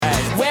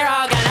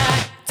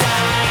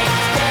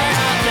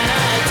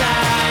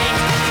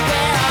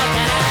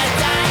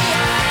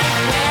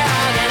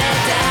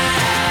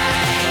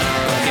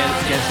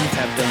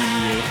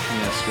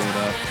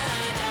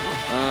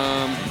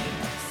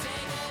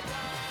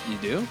You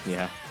do?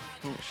 Yeah.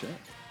 Oh shit!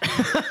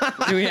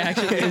 Do we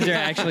actually? Is there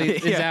actually?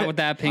 Is that what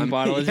that pink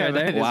bottle is right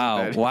there?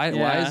 Wow. Why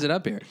Yeah. is it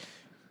up here?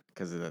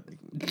 Because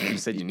you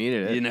said you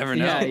needed it. You never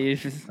know. Yeah, you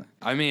just,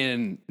 I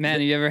mean,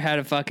 man, you ever had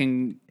a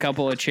fucking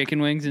couple of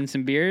chicken wings and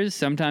some beers?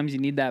 Sometimes you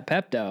need that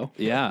Pepto.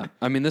 yeah.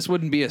 I mean, this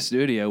wouldn't be a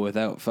studio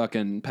without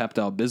fucking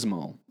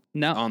Pepto-Bismol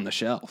No, on the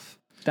shelf.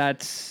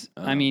 that's.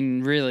 I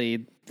mean,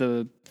 really,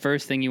 the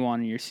first thing you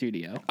want in your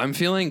studio. I'm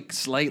feeling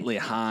slightly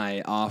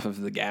high off of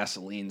the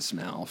gasoline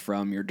smell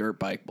from your dirt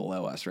bike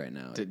below us right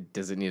now.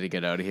 Does it need to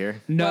get out of here?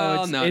 No,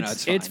 Well, it's, no,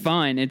 it's, it's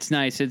fine. It's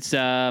nice. It's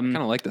Kind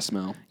of like the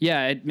smell.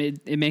 yeah.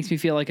 It makes me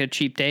feel like a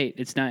cheap date.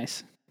 It's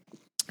nice.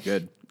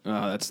 Good.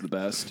 Oh, that's the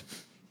best.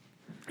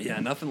 Yeah,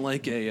 nothing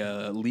like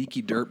a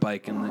leaky dirt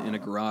bike in a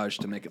garage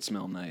to make it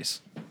smell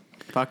nice.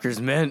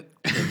 Fuckers mint.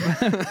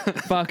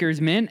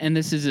 Fuckers mint, and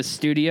this is a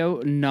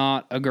studio,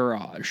 not a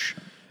garage.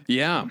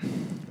 Yeah,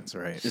 That's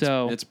right.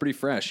 So it's pretty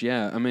fresh.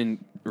 Yeah, I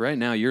mean, right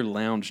now you're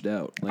lounged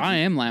out. Like, I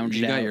am lounged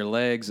You got out. your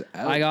legs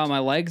out. I got my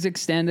legs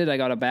extended. I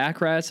got a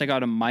backrest. I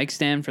got a mic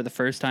stand for the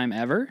first time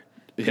ever.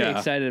 Pretty Yeah.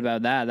 excited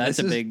about that. That's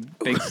This a is-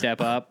 big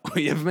step up.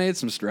 We have made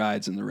some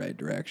strides in the right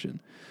direction.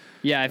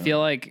 Yeah, I feel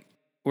like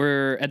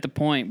we're at the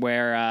point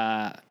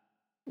where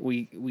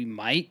we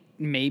might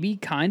maybe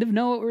kind of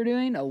know what we're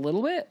doing a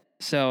little bit.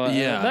 So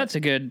Yeah. that's a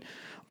good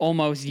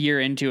almost year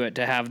into it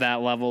to have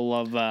that level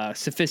of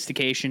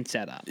sophistication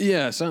set up.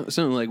 Yeah,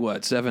 something like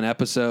what, 7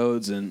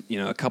 episodes, and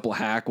a couple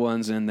hack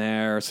ones in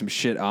there, some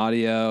shit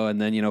audio, and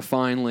then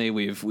finally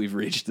we've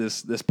reached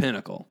this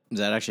pinnacle. Is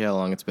that actually how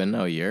long it's been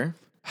now? A year?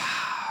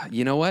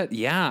 You know what?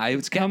 Yeah,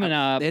 it's Coming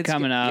up. yeah.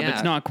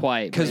 It's not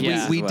quite. Because but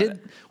yeah. we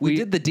What?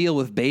 did the deal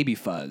with Baby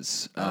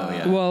Fuzz. Oh,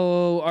 yeah.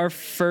 Well, our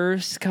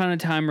first kind of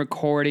time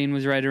recording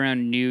was right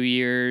around New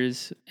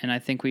Year's, and I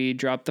think we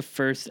dropped the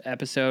first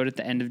episode at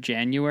the end of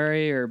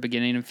January or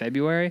beginning of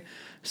February.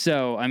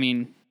 So, I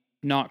mean,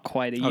 not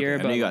quite a year, I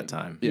but know you like- got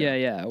time.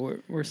 Yeah,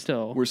 we're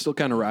still We're still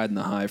kind of riding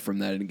the high from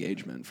that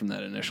engagement, from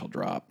that initial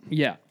drop.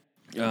 yeah.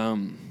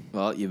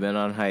 Well, you've been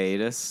on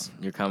hiatus.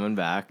 You're coming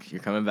back. You're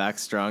coming back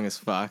strong as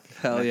fuck.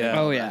 Hell yeah.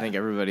 Oh, yeah. I think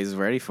everybody's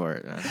ready for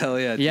it. Hell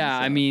yeah. Yeah,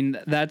 I mean,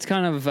 that's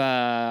kind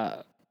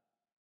of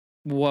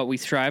what we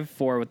strive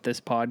for with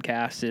this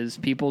podcast is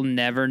people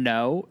never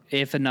know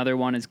if another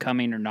one is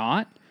coming or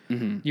not.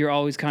 Mm-hmm. You're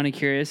always kind of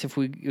curious if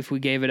we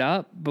gave it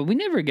up, but we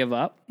never give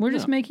up. We're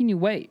just making you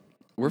wait.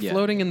 we're Yeah.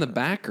 floating in the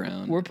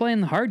background. We're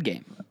playing the hard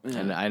game.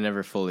 And I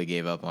never fully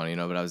gave up on it,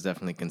 but I was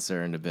definitely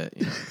concerned a bit.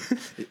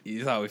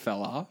 You thought we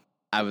fell off?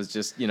 I was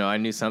just, I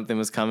knew something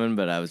was coming,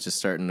 but I was just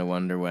starting to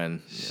wonder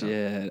when.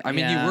 Shit. I mean,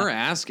 Yeah. you were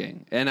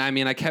asking, and I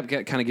mean, I kept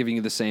kind of giving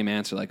you the same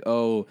answer, like,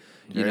 oh,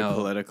 Very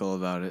political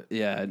about it.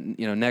 yeah,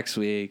 next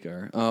week,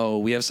 or oh,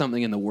 we have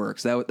something in the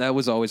works. That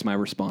was always my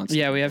response.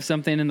 Yeah, we have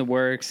something in the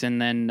works,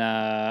 and then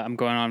I'm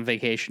going on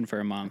vacation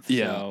for a month.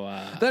 Yeah.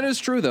 So, That is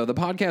true, though. The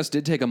podcast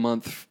did take a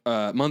month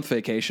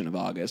vacation of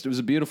August. It was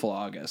a beautiful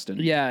August,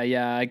 and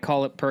yeah, I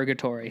call it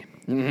purgatory.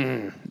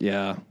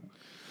 yeah.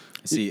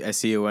 I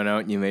see you went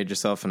out and you made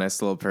yourself a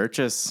nice little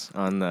purchase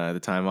on the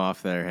time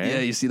off there, hey? Yeah,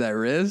 you see that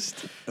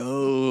wrist?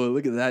 Oh,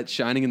 look at that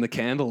shining in the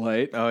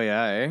candlelight. Oh,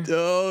 yeah, eh?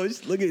 Oh,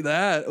 just look at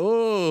that.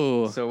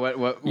 Oh. So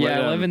what Yeah,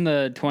 I live in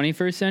the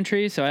 21st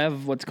century, so I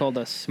have what's called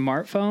a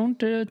smartphone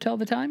to tell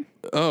the time.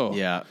 Oh.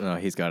 Yeah, no,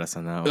 he's got us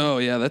on that one. Oh,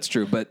 yeah, that's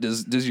true. But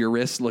does your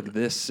wrist look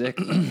this sick?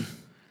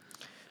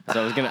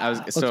 So I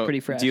was so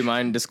pretty fresh. do you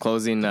mind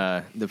disclosing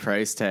the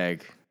price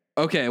tag?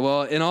 Okay,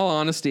 well, in all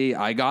honesty,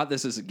 I got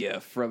this as a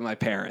gift from my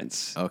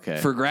parents. Okay.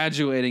 For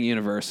graduating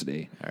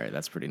university. All right,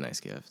 that's a pretty nice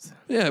gift.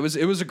 Yeah, it was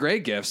a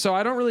great gift. So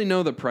I don't really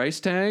know the price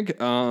tag,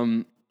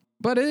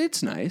 but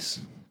it's nice.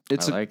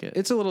 It's I like it.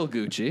 It's a little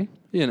Gucci,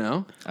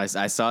 I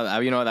saw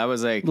that. That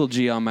was like little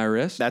G on my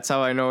wrist. that's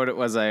how I know what it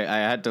was. I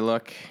had to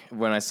look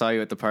when I saw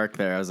you at the park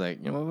there. I was like,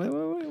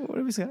 what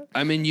have we got?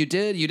 I mean, you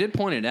did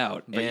point it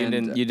out, But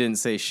and, you didn't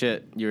say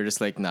shit. You were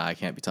just like, nah, I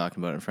can't be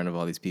talking about it in front of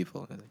all these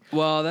people. I was like,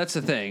 Well, that's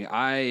the thing.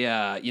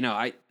 I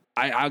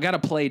got to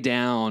play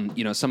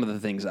down, some of the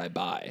things I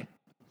buy,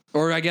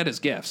 or I get as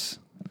gifts.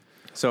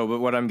 So, but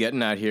what I'm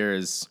getting at here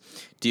is,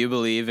 do you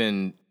believe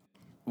in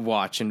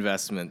watch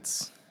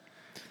investments?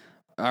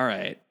 All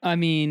right. I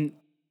mean,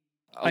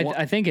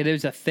 I think it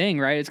is a thing,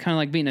 right? It's kind of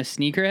like being a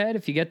sneakerhead.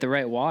 If you get the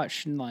right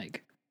watch, and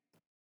like,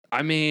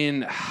 I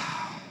mean,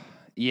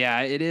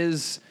 yeah, it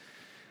is.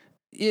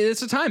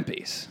 It's a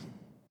timepiece.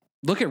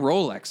 Look at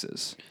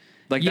Rolexes.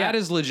 Like, Yeah. that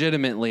is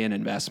legitimately an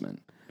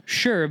investment.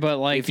 sure, but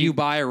like If you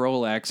buy a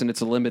Rolex and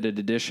it's a limited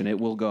edition, it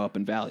will go up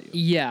in value.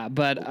 yeah,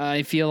 but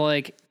I feel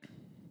like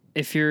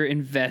if you're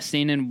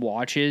investing in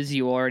watches,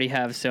 you already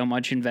have so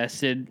much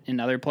invested in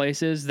other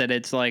places that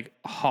it's like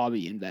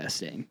hobby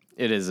investing.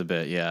 It is a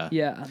bit, yeah.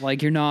 Yeah,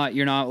 like you're not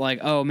like,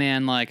 oh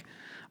man, like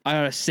I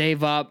gotta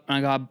save up and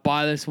I gotta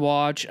buy this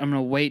watch. I'm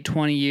gonna wait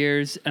 20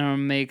 years and I'm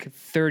gonna make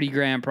 30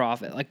 grand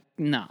profit. Like,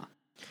 nah.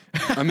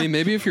 I mean,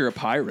 maybe if you're a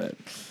pirate.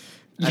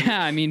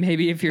 Yeah, I mean,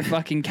 maybe if you're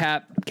fucking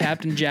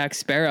Captain Jack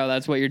Sparrow,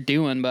 that's what you're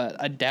doing, but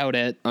I doubt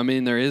it. I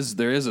mean, there is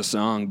a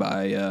song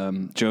by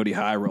Jody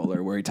High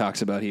Roller where he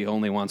talks about he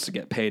only wants to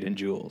get paid in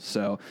jewels.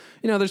 So,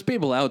 there's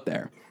people out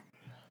there.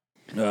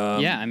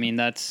 Yeah, I mean,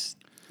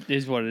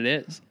 is what it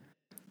is.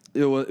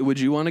 Would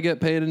you want to get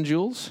paid in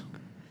jewels?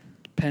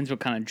 Depends what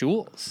kind of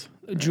jewels.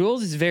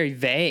 Jewels is very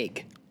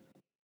vague.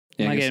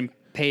 Yeah, Am I I guess- getting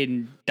paid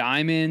in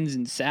diamonds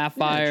and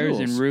sapphires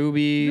and jewels.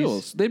 rubies?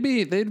 Jewels. They'd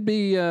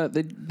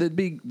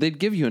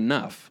give you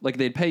enough. Like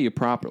they'd pay you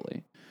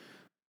properly.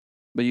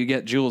 But you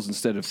get jewels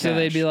instead of So cash.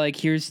 they'd be like,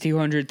 here's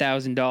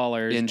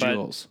 $200,000 In but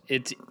jewels.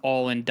 it's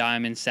all in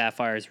diamonds,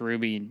 sapphires,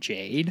 ruby, and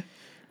jade.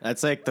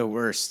 That's like the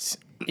worst.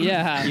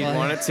 Yeah. You like-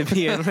 want it to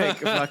be in like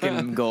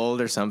fucking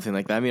gold or something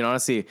like that. I mean,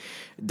 honestly,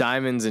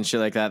 diamonds and shit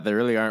like that, they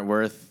really aren't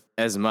worth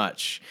as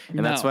much.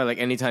 And that's No. why, like,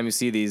 anytime you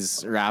see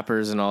these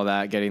rappers and all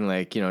that getting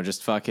like,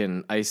 just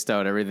fucking iced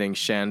out everything,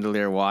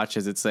 chandelier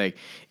watches, it's like,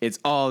 it's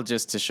all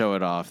just to show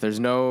it off. There's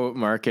no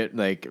market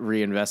like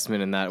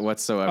reinvestment in that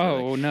whatsoever.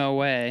 Oh, Like, no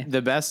way.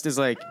 the best is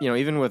like,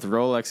 even with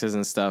Rolexes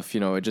and stuff,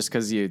 just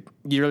because you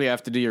really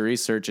have to do your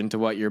research into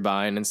what you're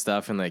buying and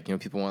stuff. And like,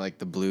 people want like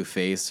the blue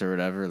face or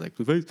whatever, like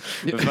blue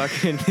face. The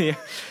fucking,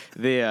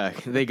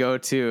 they go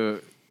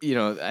to,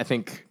 I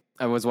think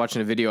I was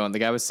watching a video and the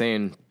guy was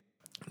saying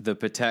the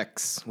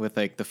Pateks with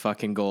like the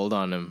fucking gold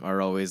on them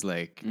are always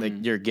like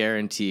you're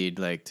guaranteed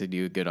like to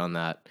do good on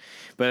that.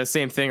 But the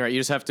same thing, right? You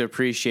just have to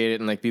appreciate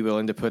it and like be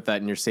willing to put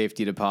that in your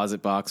safety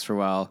deposit box for a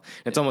while.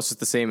 It's almost just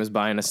the same as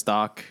buying a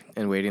stock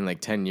and waiting like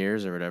 10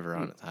 years or whatever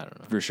on it. I don't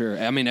know. For sure.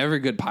 I mean, every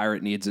good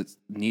pirate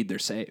need their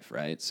safe,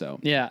 right? So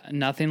Yeah,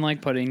 nothing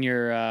like putting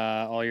your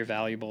all your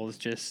valuables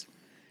just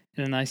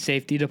in a nice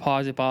safety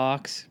deposit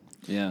box,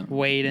 yeah.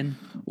 waiting,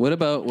 What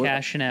about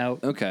cashing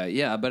out. Okay,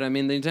 yeah, but I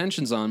mean the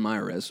intention's on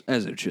Myra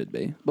as it should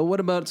be. But what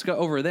about Scott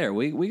over there?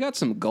 We got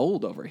some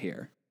gold over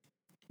here.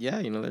 Yeah,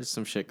 there's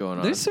some shit going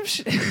on. There's some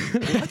shit.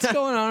 What's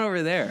going on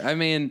over there? I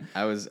mean,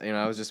 I was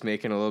just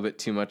making a little bit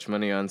too much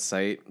money on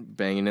site,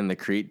 banging in the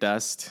Crete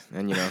dust,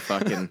 and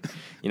fucking,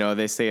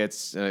 they say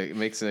it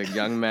makes a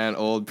young man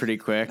old pretty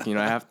quick.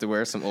 I have to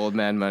wear some old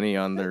man money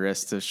on the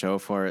wrist to show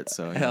for it.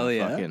 So Hell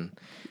yeah. fucking,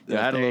 I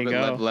had a There little you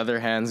bit go.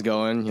 leather hands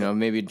going.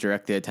 Maybe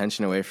direct the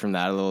attention away from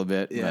that a little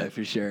bit. yeah, but-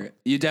 for sure.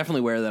 You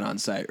definitely wear that on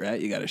site, right?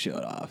 You got to show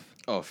it off.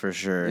 oh, for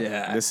sure.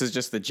 Yeah. This is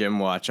just the gym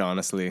watch,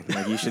 honestly.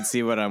 Like you should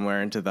see what I'm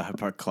wearing to the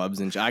clubs,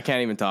 and I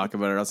can't even talk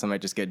about it, or else I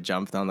might just get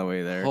jumped on the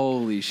way there.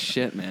 Holy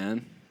shit,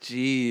 man.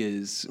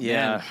 Jeez.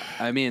 Yeah. Man,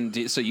 I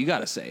mean, so you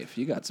got a safe.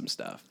 You got some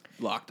stuff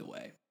locked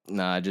away.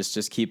 Nah,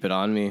 just keep it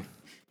on me.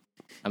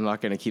 I'm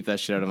not gonna keep that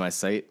shit out of my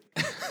sight.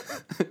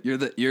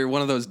 You're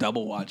one of those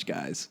double watch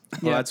guys.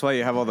 Well, that's why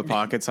you have all the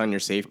pockets on your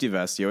safety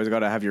vest. You always got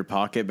to have your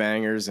pocket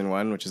bangers in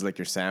one, which is like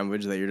your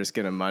sandwich that you're just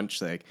gonna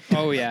munch. Like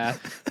Oh yeah,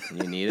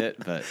 you need it,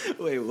 but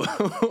Wait,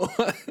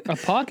 what? a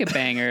pocket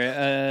banger,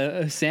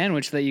 a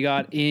sandwich that you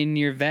got in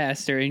your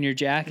vest or in your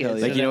jacket. Hell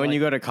yeah. like when you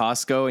go to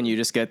Costco and you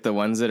just get the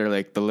ones that are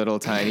like the little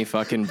tiny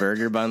fucking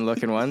burger bun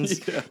looking ones.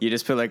 You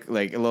just put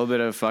like a little bit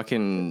of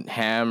fucking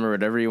ham or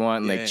whatever you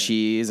want, and Yeah. like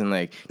cheese and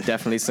like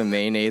definitely some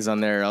mayonnaise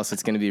on there, or else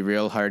it's gonna be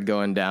real hard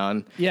going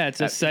down. Yeah,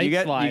 it's a sight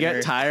you slider.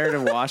 get tired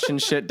of washing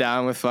shit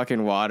down with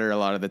fucking water a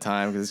lot of the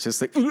time because it's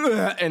just like,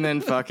 "Ugh," and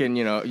then fucking,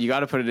 you got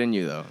to put it in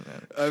you though.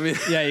 Man. I mean,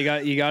 Yeah,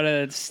 you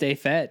gotta stay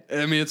fed.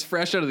 I mean, it's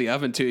fresh out of the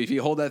oven too. If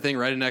you hold that thing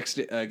right next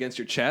against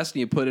your chest and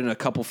you put in a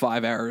couple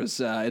 5 hours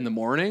in the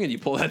morning and you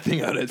pull that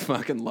thing out at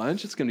fucking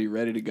lunch, it's gonna be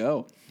ready to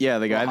go. Yeah,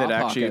 the guy Hot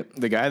Pocket.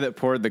 the guy that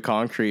poured the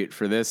concrete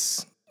for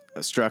this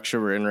structure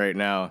we're in right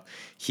now,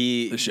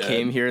 he shed.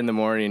 came here in the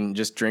morning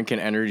just drinking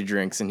energy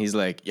drinks, and he's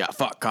like, "Yeah,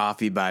 fuck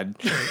coffee, bud."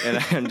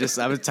 And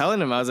I was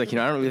telling him, I was like, I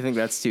don't really think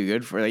that's too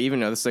good for, like, even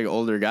though this is like an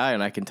older guy,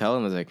 and I can tell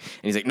him, I was like,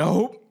 and he's like,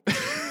 "Nope,"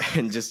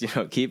 and just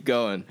keep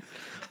going.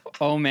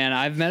 Oh man,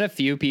 I've met a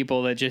few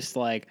people that just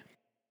like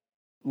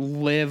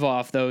live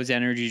off those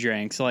energy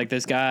drinks. Like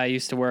this guy I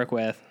used to work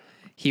with,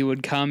 he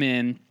would come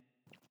in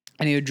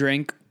and he would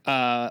drink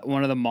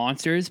one of the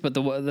Monsters, but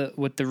the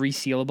with the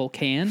resealable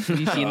can. Have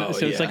you seen that?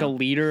 So it's yeah. like a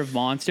liter of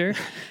Monster,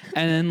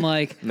 and then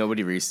like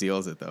Nobody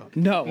reseals it though.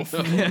 no.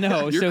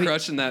 You're So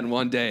crushing that in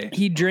one day.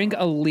 he'd drink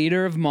a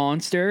liter of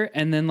Monster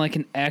and then like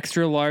an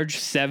extra large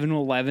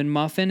 7-Eleven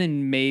muffin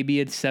and maybe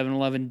a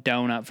 7-Eleven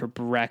donut for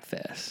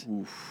breakfast.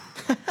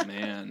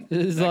 Man,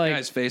 It's that like-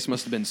 guy's face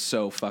must have been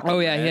so fucking. Oh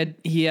yeah, red.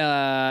 he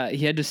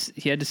had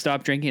to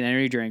stop drinking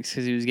energy drinks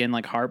because he was getting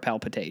like heart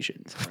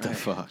palpitations What the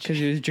fuck? because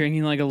he was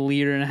drinking like a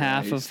liter and a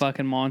half of Christ.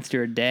 fucking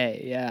Monster a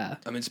day. Yeah.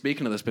 I mean,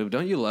 speaking of those people,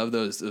 don't you love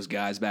those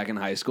guys back in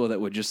high school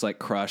that would just like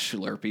crush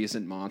Slurpees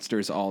and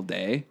Monsters all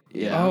day?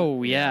 Yeah.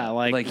 Oh yeah,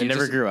 like Like, I you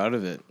never just- grew out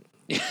of it.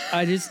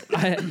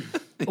 I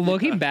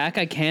looking back,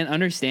 I can't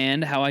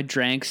understand how I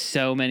drank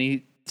so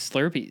many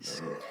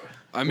Slurpees.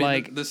 I mean,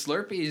 like- the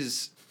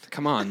Slurpees.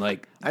 Come on,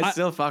 like I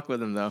still fuck with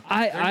them though.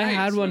 I nice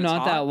had when one it's not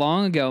hot. that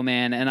long ago,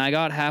 man, and I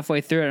got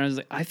halfway through it and I was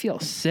like, I feel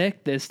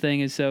sick. This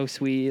thing is so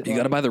sweet. you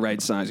got to buy the right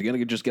size. You got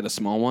to just get a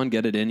small one,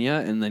 get it in you,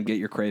 and then get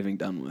your craving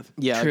done with.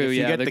 Yeah, like True, if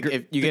you yeah. get if you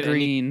the get any-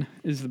 green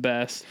is the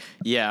best.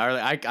 yeah, or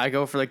like I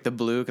go for like the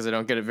blue because I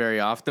don't get it very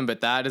often. But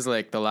that is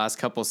like the last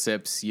couple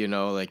sips. You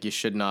know, like you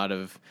should not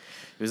have.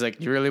 It was like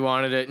you really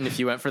wanted it, and if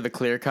you went for the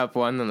clear cup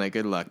one, then like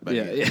good luck, buddy.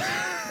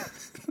 Yeah.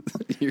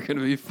 You're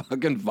gonna be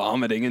fucking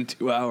vomiting in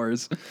 2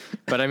 hours.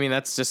 But I mean,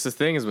 that's just the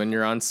thing is when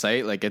you're on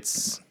site, like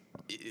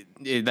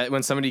that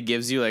when somebody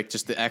gives you like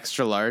just the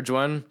extra large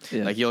one,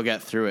 Yeah. like you'll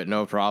get through it,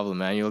 no problem,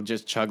 man. You'll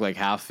just chug like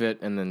half it,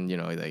 and then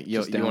like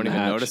you Down won't the even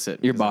hatch. notice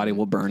it. Your because body then-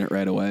 will burn it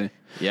right away.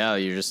 Yeah,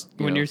 you're just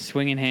When know, you're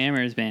swinging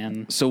hammers,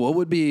 man. So, what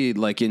would be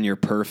like in your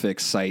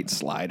perfect sight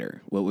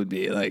slider? What would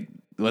be like?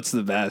 What's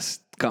the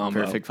best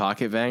combo? perfect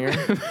pocket banger.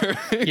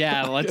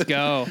 Yeah, let's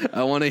go.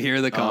 I want to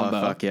hear the Oh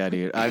combo. fuck yeah,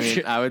 dude. I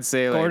mean, I would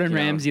say like Gordon you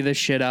know, Ramsay the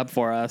shit up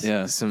for us.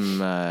 Yeah. some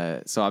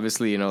so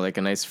obviously like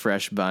a nice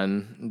fresh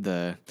bun,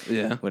 the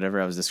Yeah.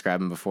 whatever I was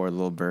describing before, the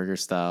little burger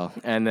style,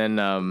 and then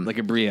Like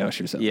a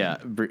brioche or something. yeah,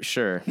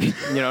 sure.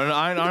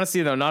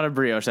 Honestly though, not a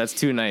brioche. That's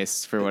too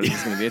nice for what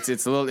it's gonna be. It's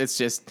a little. It's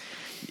just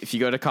if you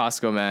go to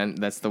Costco, man,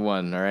 that's the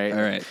one. All right.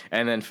 All right.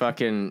 And then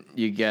fucking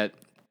you get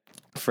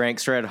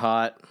Frank's Red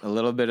Hot, a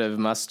little bit of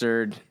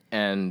mustard,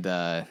 and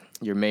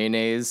your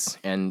mayonnaise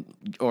and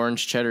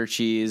orange cheddar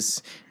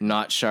cheese,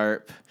 not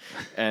sharp,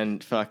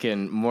 and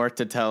fucking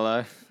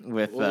mortadella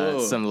with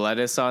Whoa. some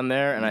lettuce on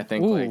there. And I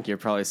think Ooh. like you're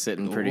probably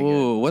sitting pretty good.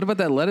 Ooh, what about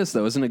that lettuce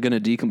though? Isn't it going to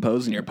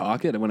decompose in your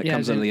pocket when it Yeah,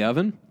 comes out of dude. the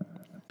oven?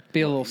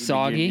 Be a little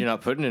soggy. You're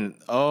not putting it.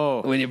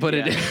 Oh, When you put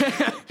yeah.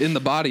 it in the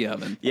body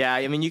oven. Yeah,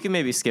 I mean, you can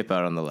maybe skip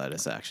out on the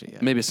lettuce, actually. Yeah.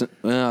 Maybe some,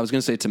 I was going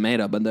to say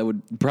tomato, but that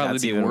would probably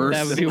That's be even worse.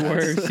 That would be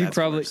worse. That's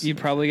worse. You'd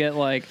probably get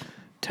like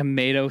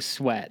tomato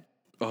sweat,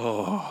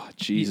 Oh,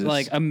 Jesus.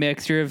 like a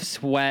mixture of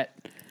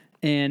sweat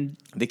and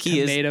The key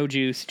is tomato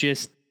juice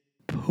just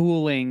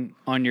pooling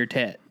on your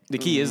tit. The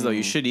key is though,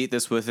 you should eat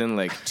this within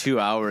like 2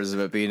 hours of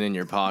it being in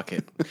your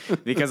pocket,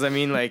 because I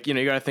mean, like you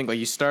got to think like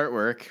you start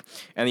work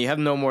and you have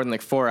no more than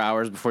like 4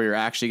 hours before you're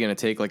actually going to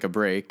take like a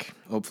break.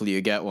 Hopefully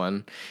you get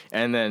one,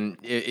 and then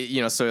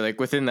so like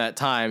within that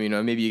time,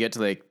 maybe you get to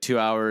like 2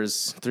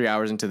 hours, 3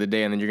 hours into the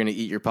day, and then you're going to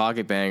eat your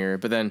pocket banger.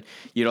 But then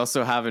you'd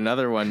also have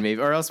another one,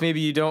 maybe, or else maybe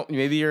you don't.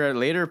 Maybe you're a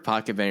later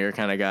pocket banger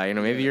kind of guy.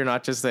 Maybe you're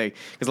not just like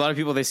because a lot of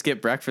people they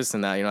skip breakfast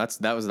and that.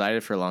 That was what I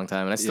did for a long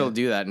time, and I still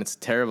do that, and it's a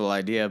terrible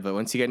idea. But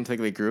once you get into like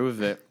the groove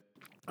of it.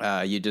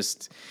 You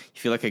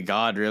feel like a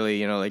god,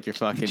 really. Like you're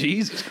fucking.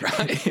 Jesus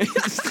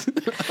Christ.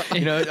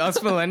 Us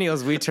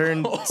millennials, we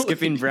turned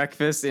skipping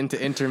breakfast into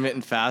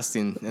intermittent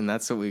fasting, and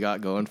that's what we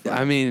got going for.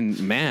 I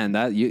mean, man,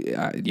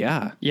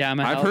 yeah. Yeah,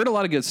 I've heard a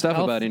lot of good stuff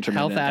about intermittent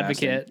health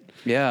advocate. fasting.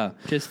 Yeah.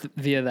 Just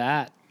via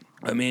that.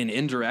 I mean,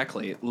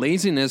 indirectly,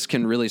 laziness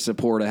can really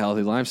support a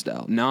healthy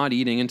lifestyle. Not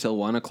eating until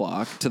 1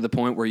 o'clock to the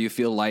point where you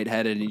feel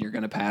lightheaded and you're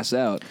going to pass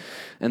out,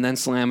 and then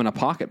slamming a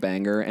pocket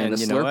banger and a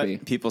you know Slurpee.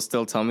 what? People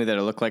still tell me that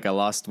I look like I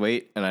lost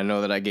weight, and I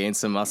know that I gained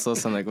some muscle.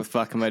 So I'm like, what the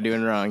fuck am I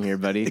doing wrong here,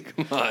 buddy?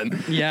 Come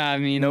on. Yeah, I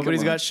mean,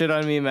 Nobody's got shit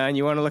on me, man.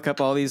 You want to look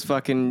up all these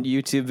fucking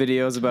YouTube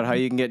videos about how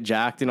you can get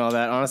jacked and all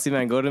that. Honestly,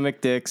 man, go to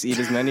McDick's, eat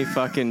as many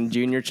fucking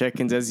junior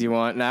chickens as you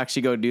want, and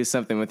actually go do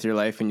something with your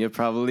life, and you'll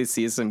probably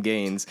see some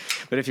gains.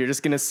 But if you're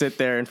just going to sit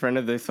there in front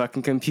of the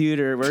fucking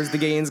computer, where's the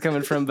gains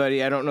coming from,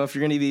 buddy? I don't know if you're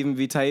going to even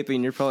be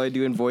typing. You're probably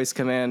doing voice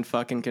command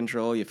fucking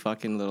control, you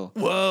fucking little...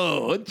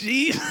 Whoa,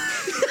 jeez.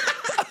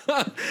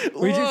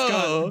 We just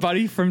got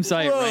Buddy from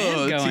Sight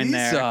Rant going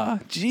there.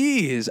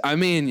 Jeez. I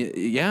mean,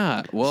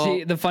 yeah. Well,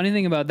 See, the funny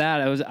thing about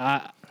that,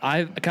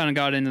 I kind of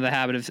got into the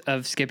habit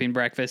of skipping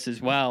breakfast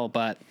as well,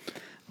 but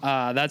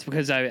that's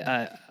because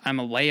I'm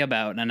a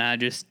layabout and I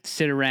just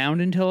sit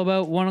around until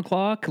about 1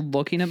 o'clock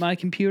looking at my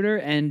computer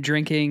and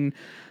drinking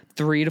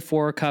 3 to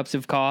 4 cups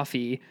of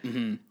coffee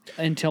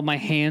until my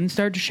hands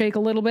start to shake a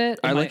little bit.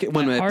 I like it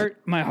when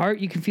my heart,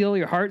 you can feel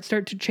your heart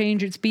start to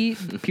change its beat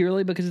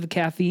purely because of the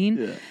caffeine.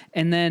 Yeah.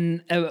 And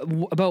then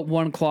about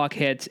 1 o'clock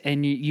hits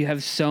and you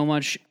have so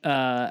much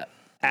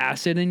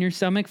acid in your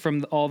stomach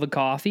from all the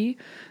coffee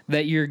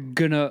that you're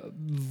gonna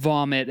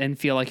vomit and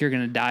feel like you're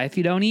gonna die if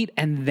you don't eat,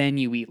 and then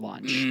you eat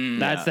lunch.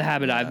 That's the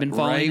habit I've been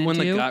falling right when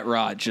into. the gut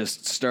rot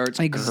just starts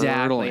Exactly.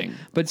 curdling.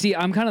 But see,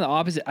 I'm kind of the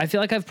opposite. I feel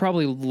like I've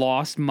probably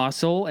lost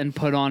muscle and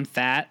put on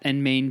fat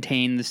and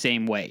maintained the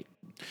same weight.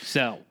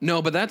 So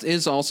No, but that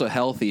is also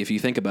healthy if you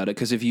think about it,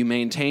 because if you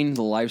maintain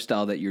the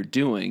lifestyle that you're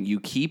doing, you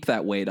keep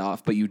that weight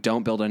off, but you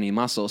don't build any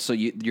muscle. So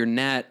your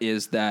net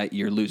is that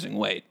you're losing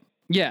weight.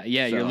 yeah,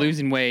 you're So-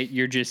 losing weight.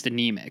 You're just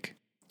anemic.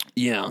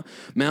 Yeah,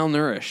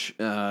 malnourish.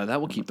 That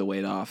will keep the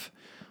weight off.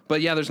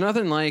 But yeah, there's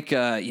nothing like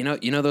you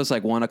know those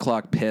like 1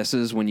 o'clock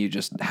pisses when you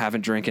just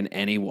haven't drinking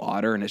any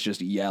water and it's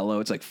just yellow.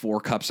 It's like 4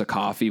 cups of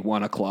coffee,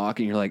 1 o'clock,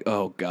 and you're like,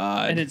 oh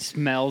god. And it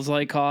smells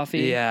like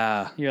coffee.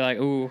 Yeah. You're like,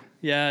 ooh,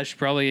 yeah, I should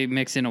probably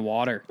mix in a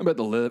water. I bet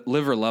the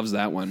liver loves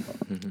that one.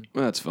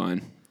 Well, that's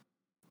fine.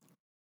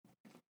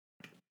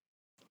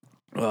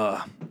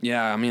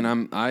 Yeah, I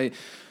mean,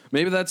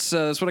 Maybe that's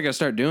what I got to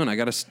start doing. I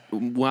got to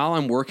while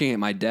I'm working at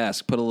my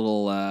desk, put a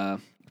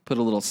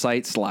little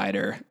sight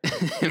slider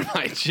in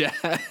my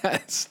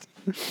chest.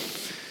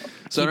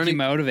 So I Keep don't you need,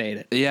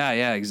 motivated.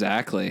 yeah,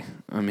 exactly.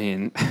 I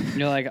mean,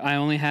 You're like, I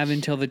only have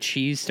until the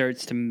cheese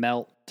starts to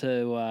melt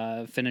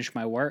to finish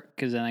my work,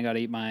 because then I got to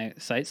eat my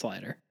sight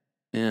slider.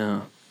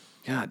 yeah.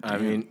 God, I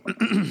damn.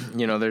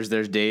 mean,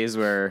 there's days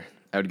where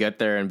I would get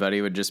there and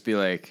Buddy would just be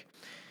like,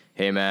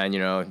 "Hey man,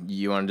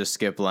 you want to just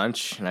skip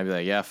lunch?" And I'd be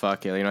like, "Yeah,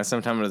 fuck it."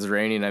 Sometimes when it's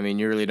raining, I mean,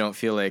 you really don't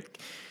feel like.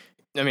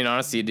 I mean,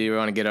 honestly, do you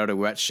want to get out of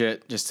wet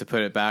shit just to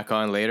put it back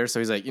on later? So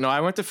he's like,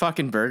 I went to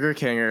fucking Burger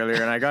King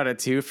earlier and I got a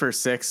 2 for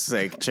 $6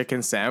 like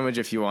chicken sandwich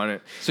if you want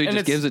it. So he And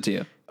just gives it to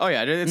you. Oh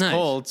yeah, it's Nice.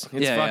 cold.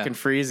 It's Yeah, fucking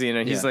freezing,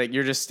 and he's Yeah. like,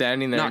 you're just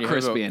standing there, Not and you have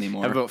crispy about,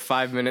 anymore. have about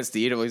 5 minutes to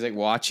eat it. While he's like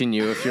watching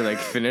you if you're like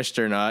finished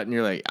or not, and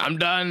you're like, I'm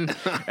done,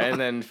 and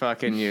then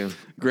fucking you,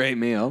 Great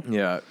meal.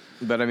 yeah.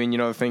 But I mean,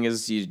 the thing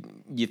is,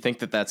 you think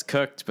that that's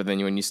cooked, but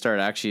then when you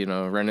start actually,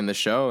 running the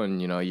show, and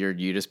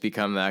you just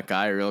become that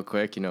guy real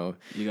quick, You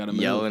gotta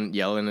move.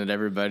 yelling at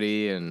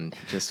everybody, and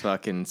just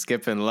fucking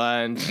skipping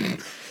lunch, and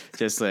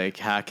just like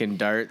hacking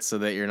darts so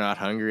that you're not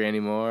hungry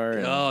anymore.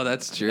 And Oh,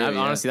 that's true. yeah.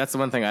 honestly, that's the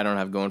one thing I don't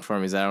have going for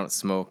me is I don't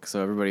smoke.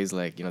 So everybody's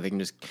like, they can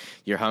just,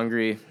 you're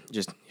hungry,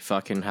 just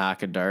fucking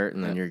hack a dart,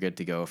 and then you're good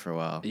to go for a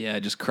while. Yeah,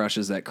 it just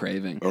crushes that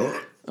craving.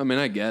 I mean,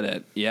 I get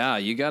it. Yeah,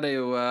 you got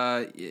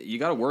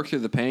to work through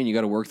the pain. You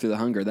got to work through the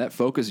hunger. That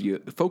focuses you,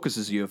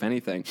 if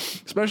anything,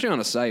 especially on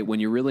a site when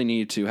you really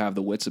need to have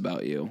the wits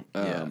about you.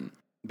 Yeah.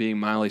 Being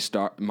mildly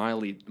starved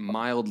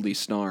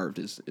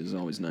is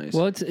always nice.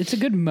 Well, it's a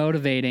good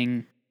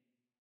motivating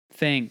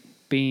thing,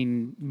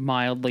 being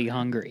mildly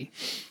hungry.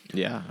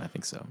 Yeah, I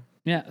think so.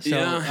 Yeah, so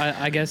Yeah.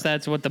 I guess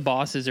that's what the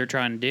bosses are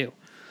trying to do.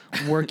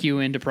 Work you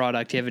into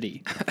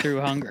productivity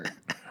through hunger.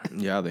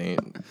 Yeah, they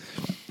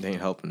ain't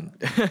helping.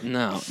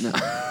 No.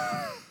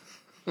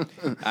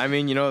 I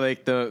mean,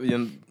 like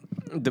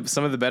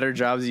some of the better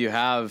jobs you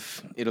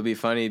have, it'll be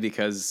funny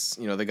because,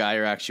 the guy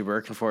you're actually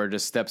working for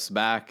just steps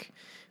back.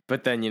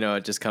 But then,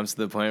 it just comes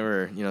to the point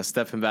where,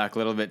 stepping back a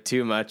little bit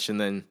too much.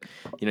 And then,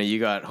 you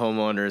got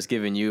homeowners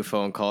giving you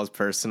phone calls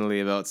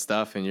personally about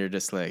stuff. And you're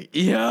just like,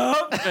 yep.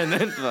 And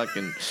then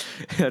fucking,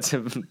 that's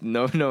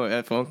no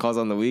phone calls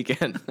on the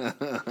weekend.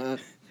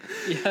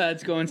 Yeah,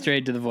 it's going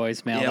straight to the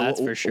voicemail. That's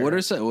for sure.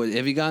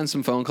 Have you gotten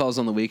some phone calls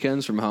on the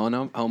weekends from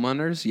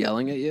homeowners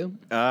yelling at you?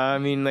 I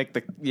mean, like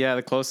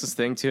the closest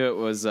thing to it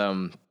was,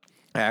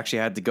 I actually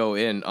had to go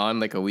in on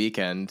like a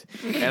weekend,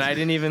 and I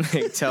didn't even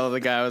tell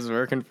the guy I was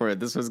working for it.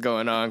 This was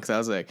going on because I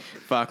was like,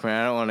 "Fuck,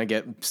 man, I don't want to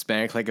get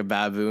spanked like a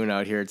baboon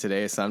out here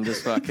today." So I'm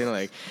just fucking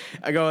like,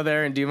 I go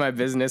there and do my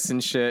business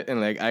and shit, and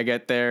like I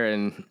get there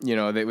and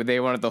they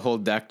wanted the whole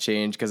deck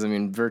change because I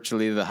mean,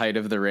 virtually the height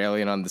of the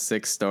railing on the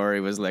 6th story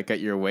was like at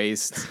your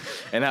waist,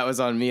 and that was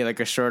on me, like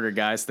a shorter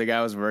guy. So the guy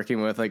I was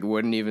working with like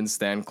wouldn't even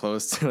stand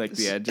close to like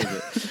the edge of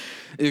it.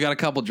 You got a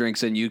couple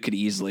drinks in, you could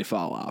easily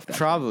fall off.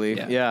 Probably,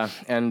 yeah.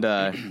 And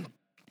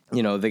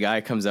the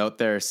guy comes out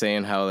there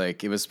saying how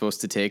like it was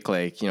supposed to take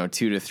like 2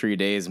 to 3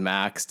 days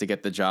max to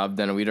get the job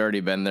done. And we'd already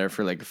been there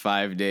for like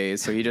 5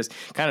 days, so he just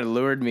kind of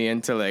lured me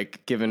into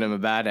like giving him a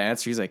bad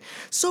answer. He's like,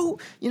 "So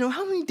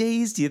how many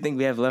days do you think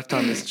we have left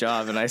on this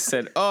job?" And I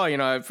said, "Oh,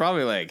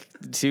 probably like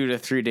 2 to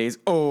 3 days."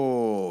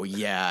 "Oh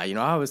yeah,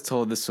 I was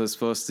told this was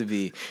supposed to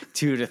be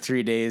 2 to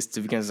 3 days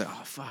to begin." I was like,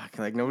 "Oh fuck,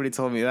 like nobody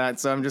told me that."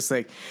 So I'm just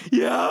like,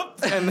 "Yep."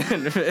 And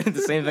then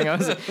the same thing, I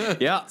was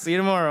like, "Yeah, see you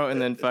tomorrow."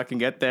 And then fucking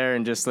get there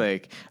and just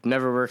like I've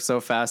never worked so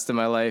fast in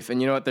my life. And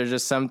you know what? There's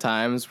just some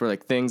times where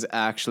like things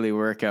actually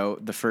work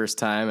out the first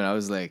time, and I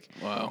was like,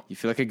 Wow. you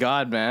feel like a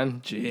god, man.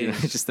 Jeez.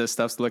 Just this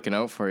stuff's looking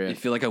out for You you.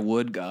 feel like a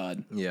wood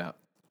god. Yeah.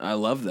 I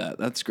love that.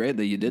 That's great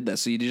that you did that.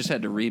 So you just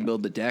had to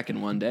rebuild the deck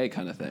in one day,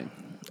 kind of thing.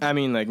 I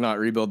mean, like not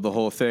rebuild the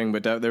whole thing,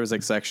 but there was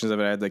like sections of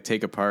it I had to like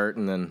take apart,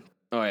 and then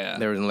Oh yeah.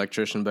 there was an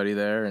electrician buddy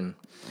there, and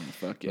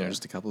Fuck yeah.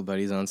 just a couple of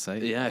buddies on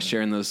site. Yeah,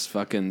 sharing those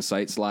fucking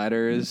sight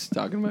sliders,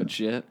 talking about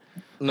shit.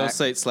 No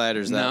sight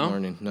sliders that No?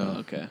 morning. No, Oh,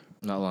 okay.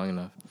 not long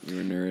enough. You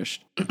were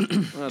nourished.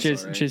 That's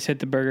Just all right. just hit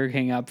the Burger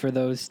King up for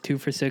those 2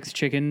 for $6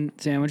 chicken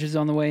sandwiches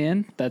on the way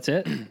in. That's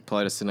it.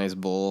 Probably just a nice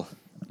bowl.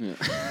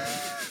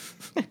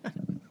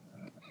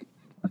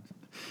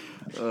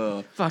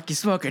 Fuck, you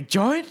smoke a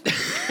joint?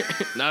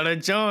 Not a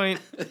joint.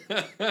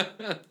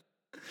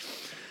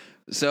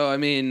 So I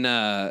mean,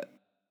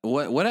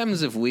 what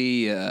happens if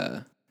we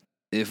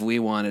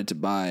wanted to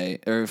buy,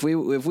 or if we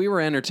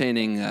were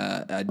entertaining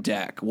a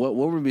deck? What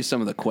would be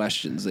some of the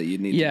questions that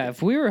you'd need? Yeah,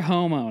 if we were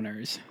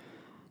homeowners,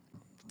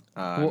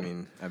 I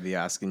mean, I'd be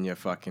asking you,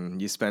 fucking,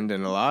 you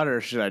spending a lot,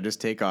 or should I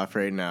just take off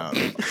right now?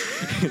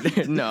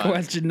 No,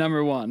 question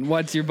number 1,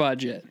 what's your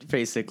budget?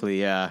 basically,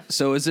 yeah.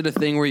 So is it a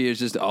thing where you're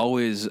just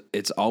always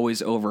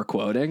over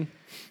quoting?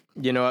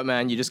 You know what,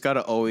 man? You just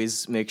gotta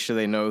always make sure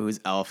they know who's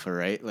alpha,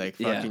 right? Like,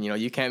 fucking, Yeah.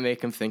 you can't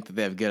make them think that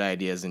they have good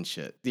ideas and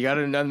shit. You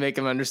gotta make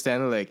them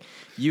understand that, like,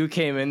 you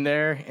came in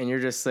there and you're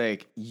just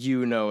like,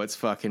 it's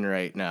fucking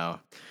right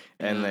now.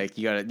 And like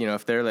you gotta,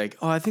 if they're like,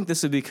 oh, I think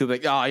this would be cool,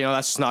 like, oh,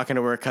 that's just not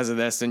gonna work because of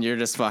this, and you're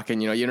just fucking,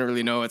 you don't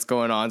really know what's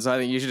going on. So I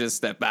think you should just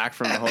step back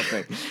from the whole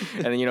thing.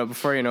 And then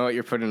before you know it,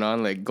 you're putting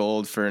on like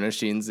gold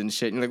furnishings and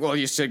shit. And you're like, well,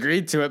 you should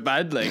agree to it,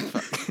 bud. Like,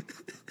 fuck.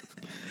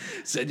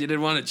 Said you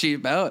didn't want to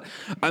cheap out.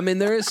 I mean,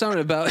 there is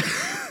something about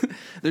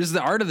there's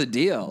the art of the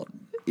deal,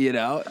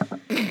 Yeah.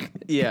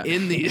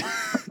 In the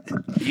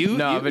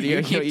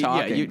you keep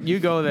talking. You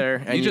go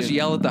there and you just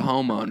yell at the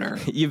homeowner.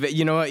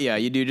 You know what? Yeah,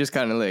 you do just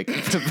kind of like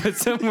put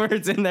some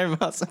words in their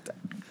mouth.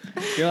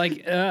 You're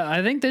like,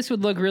 I think this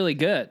would look really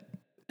good,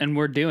 and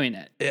we're doing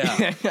it.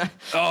 Yeah.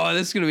 Oh,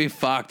 this is gonna be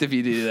fucked if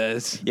you do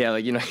this. Yeah,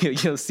 like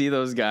you'll see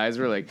those guys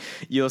where like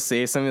you'll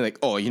say something like,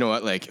 oh, you know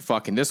what, like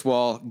fucking this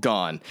wall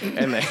gone,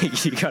 and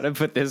like you gotta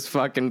put this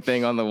fucking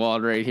thing on the wall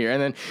right here,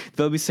 and then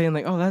they'll be saying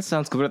like, oh, that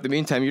sounds cool, but at the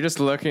meantime you're just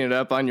looking it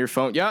up on your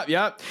phone.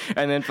 Yep,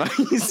 and then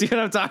you see what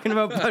I'm talking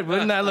about? But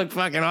wouldn't that look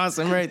fucking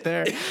awesome right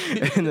there?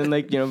 And then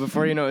like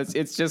before you know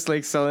it's just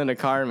like selling a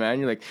car, man.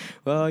 You're like,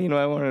 well,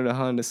 I wanted a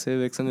Honda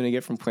Civic, something to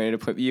get from point A to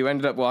point B. You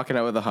ended up walking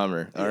out with a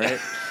Hummer. All right.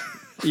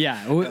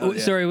 Yeah.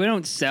 Sorry, we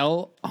don't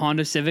sell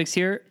Honda Civics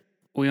here.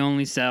 We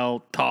only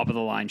sell top of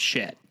the line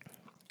shit.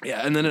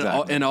 Yeah, and then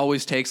it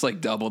always takes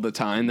like double the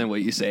time than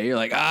what you say. You're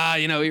like,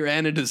 we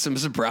ran into some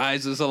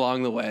surprises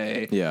along the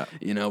way. Yeah.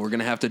 We're going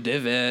to have to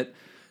divot.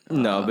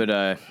 No,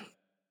 but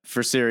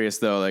for serious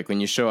though, like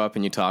when you show up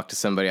and you talk to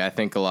somebody, I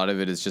think a lot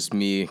of it is just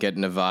me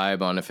getting a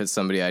vibe on if it's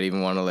somebody I'd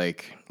even want to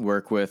like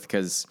work with.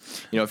 Cause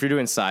if you're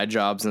doing side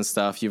jobs and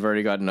stuff, you've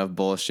already got enough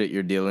bullshit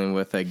you're dealing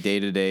with like day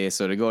to day.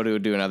 So to go to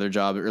do another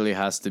job, it really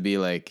has to be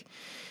like,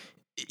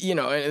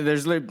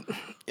 there's like,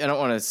 I don't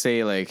want to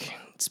say like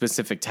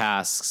specific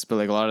tasks, but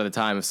like a lot of the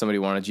time if somebody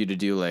wanted you to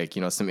do like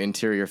some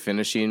interior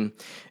finishing,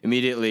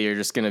 immediately you're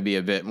just going to be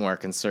a bit more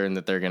concerned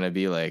that they're going to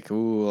be like,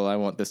 ooh, well, I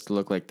want this to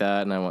look like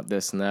that and I want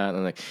this and that,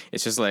 and like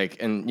it's just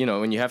like, and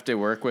when you have to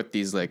work with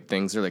these like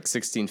things that are like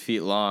 16 feet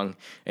long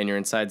and you're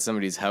inside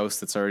somebody's house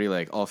that's already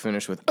like all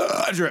finished with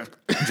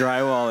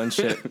drywall and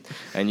shit,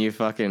 and you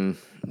fucking,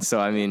 so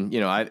I mean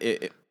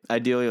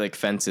ideally like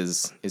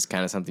fences is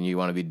kind of something you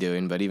want to be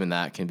doing, but even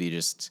that can be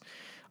just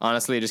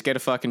honestly, just get a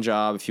fucking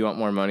job. If you want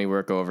more money,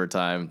 work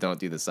overtime. Don't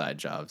do the side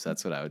jobs.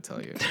 That's what I would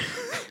tell you.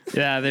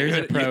 Yeah, there's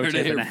a pro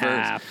tip and a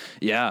half.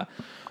 Yeah.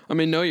 I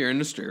mean, know your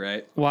industry,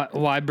 right?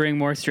 Why bring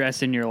more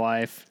stress in your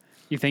life?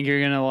 You think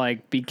you're going to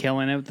like be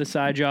killing it with the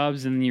side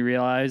jobs, and then you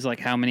realize like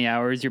how many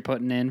hours you're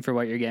putting in for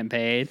what you're getting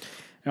paid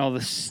and all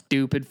the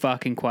stupid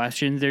fucking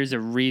questions. There's a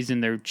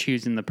reason they're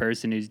choosing the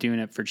person who's doing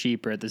it for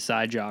cheaper at the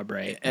side job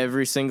rate.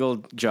 Every single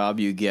job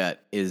you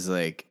get is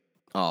like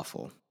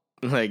awful.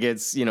 Like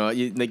it's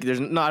like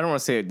there's no, I don't want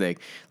to say it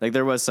like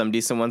there was some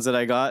decent ones that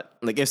I got.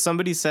 Like if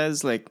somebody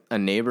says like a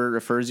neighbor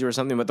refers you or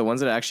something, but the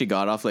ones that I actually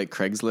got off like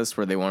Craigslist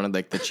where they wanted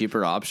like the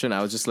cheaper option,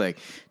 I was just like,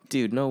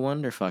 dude, no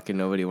wonder fucking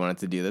nobody wanted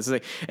to do this.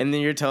 Like, and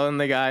then you're telling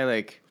the guy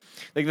like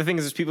the thing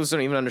is people just don't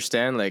even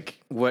understand like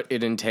what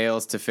it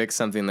entails to fix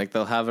something. Like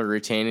they'll have a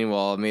retaining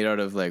wall made out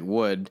of like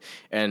wood,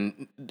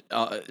 and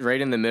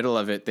right in the middle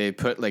of it they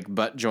put like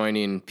butt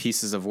joining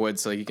pieces of wood,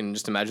 so like you can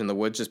just imagine the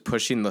wood just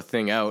pushing the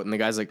thing out, and the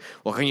guy's like,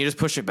 well, can you just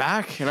push it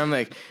back? And I'm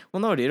like,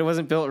 well, no, dude, it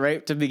wasn't built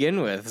right to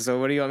begin with, so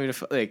what do you want me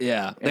to like?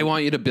 Yeah, they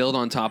want you to build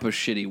on top of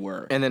shitty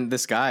work. And then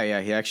this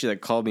guy, he actually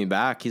like called me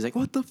back. He's like,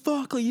 what the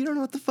fuck, like you don't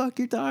know what the fuck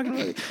you're talking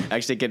about.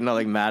 Actually getting all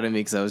like mad at me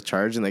because I was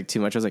charging like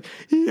too much. I was like,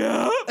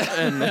 yeah.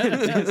 And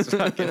then just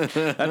fucking,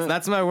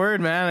 that's my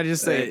word, man. I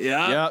just say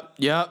yep,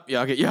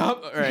 okay, yep,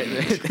 all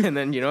right. And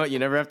then you know what, you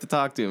never have to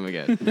talk to him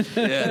again.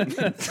 Yeah.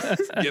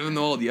 Give him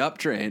the old yup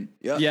train.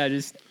 Yep. Yeah,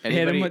 just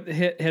hit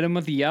him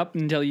with the yup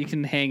until you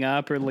can hang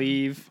up or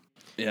leave.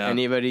 Yeah.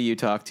 Anybody you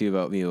talk to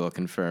about me will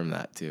confirm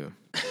that too.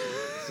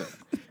 So.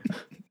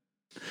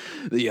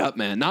 The yup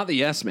man, not the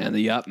yes man,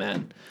 the yup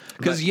man.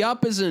 Because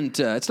yup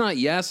isn't it's not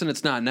yes and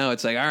it's not no.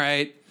 It's like, all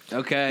right,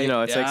 okay.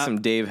 It's like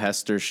some Dave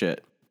Hester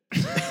shit.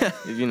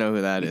 If you know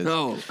who that is.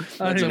 No.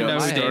 I don't even know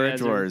who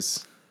Storage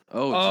Wars.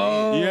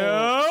 Oh,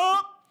 Yeah.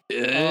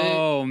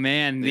 Oh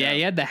man, yeah,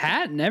 he had the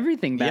hat and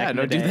everything back in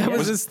the day. Dude, that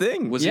was his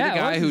thing. Was he the it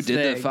guy was who his did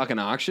the thing. fucking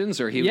auctions,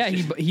 or he? Yeah,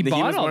 was he bought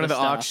He was all one the of the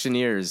stuff.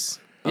 auctioneers.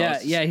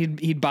 Yeah,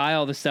 he'd buy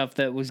all the stuff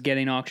that was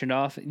getting auctioned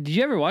off. Did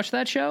you ever watch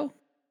that show?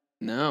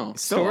 No.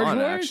 Still on,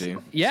 actually.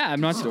 Yeah,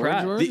 I'm not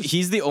surprised. Wars?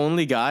 He's the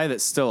only guy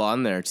that's still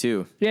on there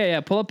too.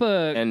 Yeah, pull up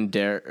a And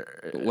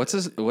What's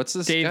this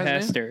Dave guy's name?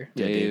 Hester.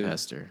 Yeah, Dave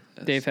Hester.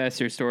 Dave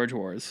Hester Storage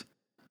Wars.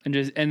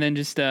 And then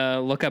just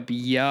look up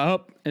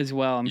Yup as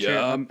well. I'm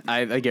sure.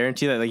 I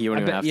guarantee that like you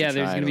won't even have to try.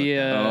 There's gonna be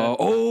to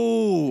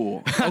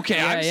a. Okay,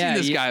 I've seen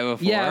this guy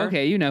before. Yeah,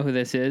 okay, you know who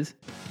this is.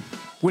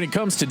 When it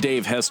comes to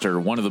Dave Hester,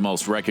 one of the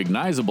most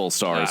recognizable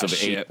stars of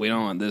shit. We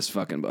don't want this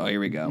fucking. Oh, here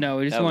we go. No,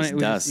 we just That want was it.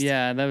 dust.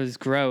 Yeah, that was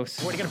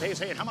gross. What are you going to pay us?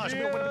 Saying how much?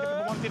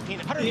 115,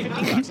 115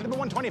 bucks. Number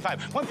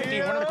 125, 115,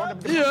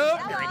 125.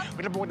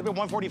 Yeah. Number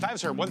 145,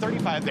 sir.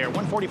 135 there.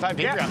 145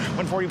 to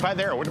 145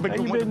 there.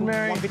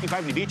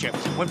 155 to beat you.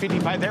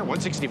 155 there.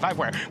 165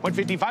 where?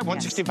 155,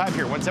 165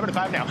 here.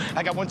 175 now.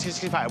 I got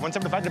 165.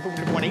 175 to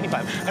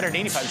 185.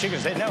 185. Chicken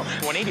said no.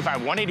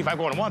 185. 185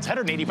 going once.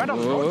 185. Don't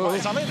go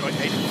twice. I'll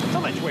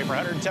let you wait for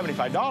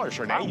 $175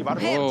 for now. You bought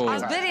Hey, I it.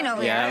 was bidding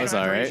over Yeah, here. that was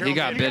all right. He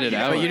got bidded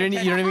out. But you don't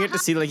even get to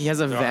see, like, he has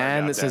a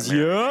van that says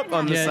 "Yup"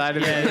 on the Yeah, side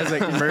of it. yeah. He has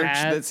like merch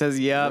Hat. that says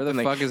 "Yup." Where the and,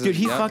 like, fuck is dude,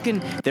 his he Yup?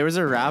 fucking. There was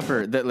a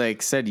rapper that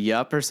like said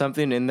 "Yup" or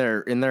something in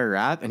their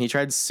rap, and he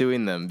tried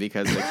suing them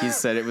because like he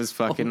said it was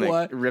fucking like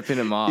What? ripping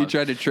him off. He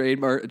tried to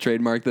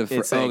trademark the.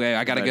 It's like, Okay,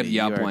 I got a good buddy,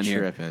 Yup you are one here.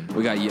 tripping.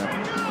 We got Yup.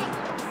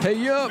 Hey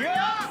Yup.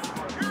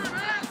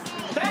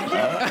 Thank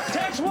you.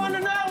 Text one to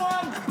that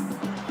one.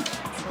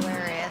 It's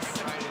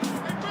hilarious.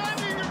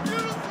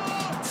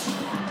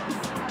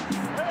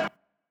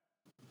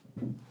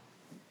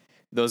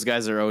 Those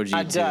guys are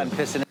OG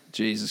too.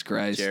 Jesus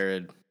Christ,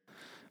 Jared.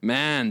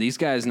 man, these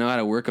guys know how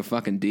to work a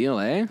fucking deal,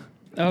 eh?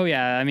 Oh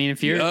yeah, I mean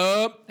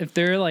Yup. if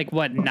they're like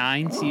what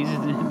 9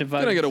 seasons into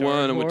Then I fucking got a Star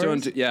one. And we're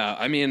Wars? doing. Yeah,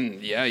 I mean,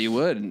 yeah, you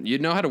would.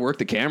 You'd know how to work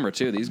the camera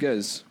too. These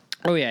guys.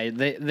 Oh yeah,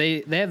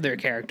 they have their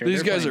character.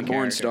 These They're guys are playing born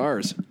character.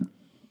 stars.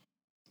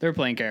 They're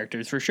playing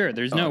characters for sure.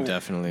 There's Oh, no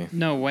definitely.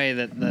 no way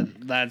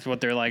that's what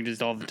they're like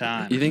just all the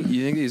time. You think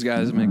these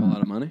guys make a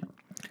lot of money?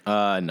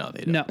 No,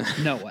 they don't.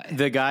 No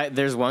way.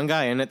 There's one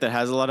guy in it that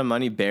has a lot of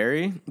money,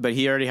 Barry, but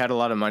he already had a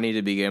lot of money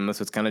to begin with,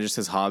 so it's kind of just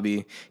his hobby,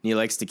 and he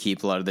likes to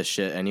keep a lot of this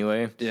shit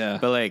anyway. Yeah.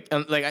 But like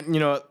you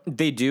know,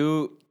 they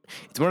do.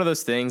 It's one of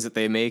those things that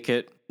they make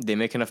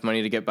enough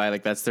money to get by,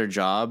 like that's their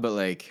job, but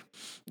like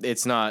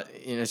it's not.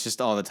 You know, it's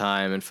just all the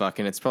time and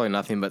fucking. It's probably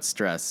nothing but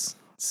stress.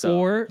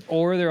 So.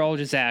 Or they're all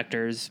just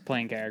actors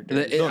playing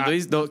characters.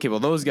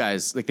 Those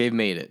guys, like they've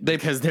made it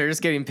because they're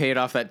just getting paid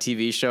off that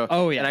TV show.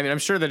 Oh, yeah. and I mean, I'm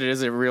sure that it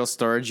is a real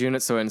storage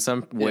unit, so in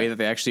some way that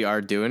they actually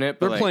are doing it.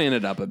 But They're like, playing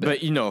it up a bit.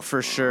 But you know,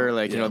 for sure,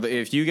 like you know,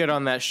 if you get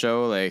on that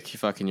show, like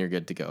fucking, you're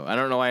good to go. I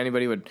don't know why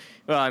anybody would.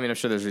 Well, I mean, I'm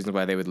sure there's reasons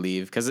why they would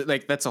leave because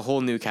like that's a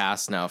whole new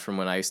cast now from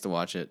when I used to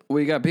watch it.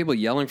 We got people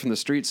yelling from the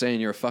street saying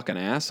you're a fucking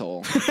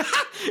asshole.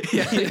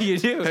 Yeah, you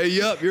do. Hey,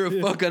 Yup, you're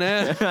a fucking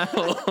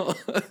asshole.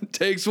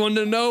 Takes one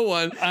to know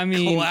one. I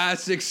mean-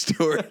 classic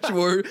storage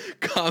word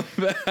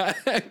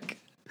comeback.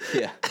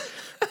 Yeah.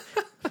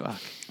 Fuck.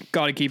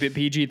 Got to keep it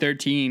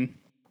PG-13.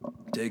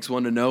 Takes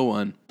one to know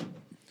one.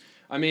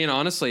 I mean,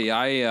 honestly,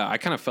 I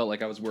kind of felt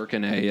like I was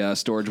working a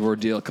storage war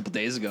deal a couple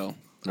days ago.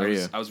 Were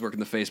you? I was working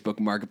the Facebook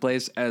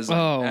Marketplace as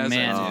Oh, as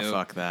man. I Oh do.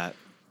 fuck that.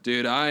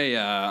 Dude,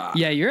 Yeah,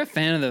 you're a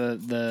fan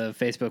of the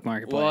Facebook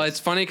Marketplace. Well, it's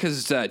funny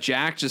because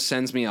Jack just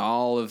sends me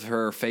all of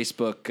her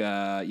Facebook,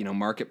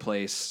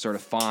 marketplace sort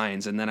of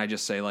finds, and then I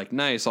just say like,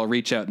 "Nice, I'll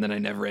reach out," and then I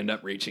never end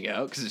up reaching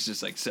out because it's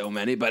just like so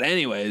many. But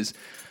anyways,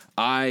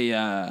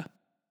 I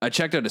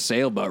checked out a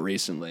sailboat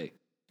recently,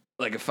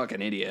 like a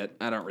fucking idiot.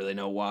 I don't really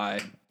know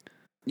why.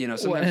 You know,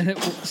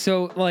 sometimes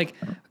So, like,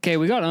 okay,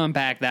 we got to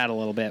unpack that a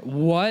little bit.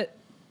 What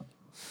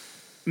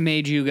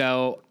made you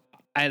go,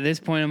 at this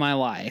point in my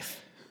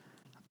life,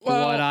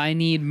 what I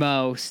need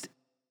most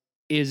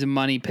is a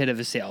money pit of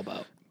a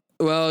sailboat?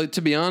 Well,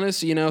 to be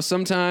honest,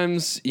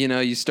 sometimes,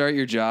 you start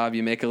your job,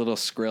 you make a little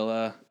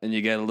Skrilla, and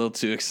you get a little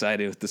too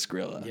excited with the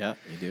Skrilla. Yeah,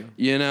 you do.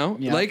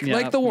 Yeah,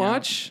 like the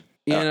watch,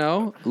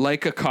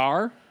 like a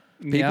car.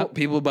 Yep.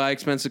 People buy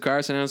expensive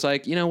cars, and I was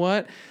like, you know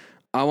what?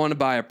 I want to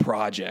buy a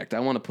project. I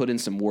want to put in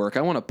some work.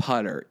 I want to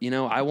putter.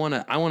 I want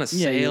to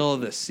sail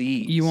the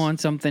seas. You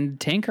want something to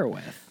tinker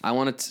with. I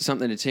wanted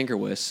something to tinker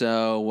with.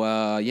 So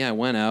I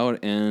went out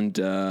and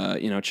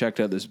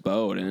checked out this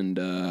boat, and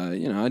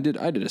I did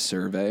a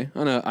survey.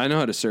 I know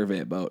how to survey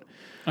a boat.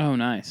 Oh,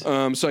 nice.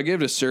 So I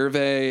gave it a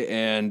survey,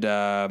 and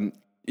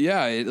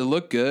it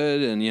looked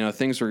good, and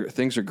things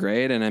were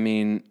great. And I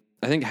mean,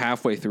 I think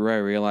halfway through I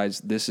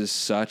realized this is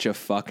such a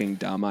fucking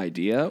dumb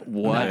idea.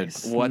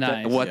 Nice. What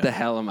the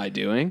hell am I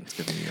doing?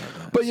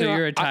 But So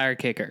you're a tire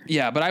kicker.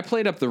 Yeah, but I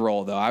played up the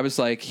role though. I was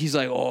like, he's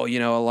like, oh,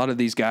 a lot of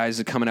these guys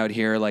are coming out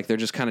here, like they're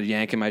just kind of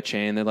yanking my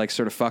chain. They're like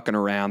sort of fucking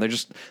around.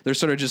 They're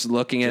sort of just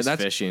looking at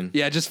that's fishing.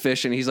 Yeah, just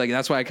fishing. He's like,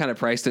 that's why I kind of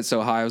priced it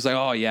so high. I was like,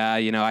 oh yeah,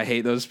 I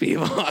hate those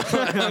people.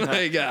 I'm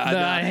like,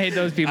 I hate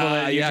those people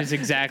that you just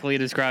exactly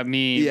described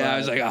me. Yeah, but- I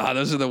was like,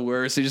 those are the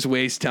worst. They just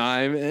waste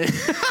time.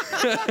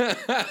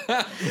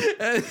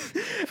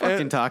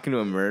 Fucking talking to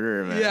a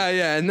murderer, man.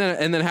 Yeah, and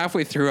then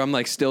halfway through, I'm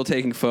like still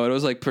taking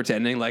photos, like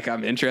pretending like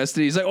I'm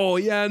interested. He's like, "Oh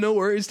yeah, no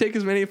worries, take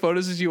as many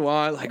photos as you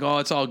want." Like, "Oh,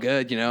 it's all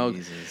good,"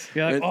 Jesus.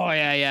 You're like, oh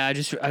yeah.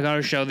 I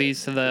gotta show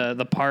these to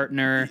the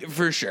partner.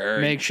 for sure.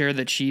 Make sure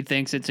that she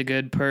thinks it's a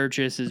good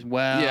purchase as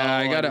well. Yeah,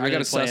 I gotta really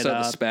play suss it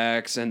out the up.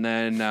 specs, and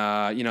then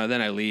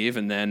then I leave,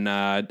 and then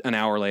an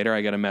hour later,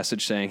 I got a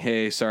message saying,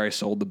 "Hey, sorry, I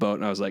sold the boat,"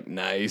 and I was like,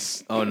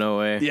 "Nice." Oh no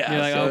way. Yeah,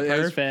 You're like, so oh, it was-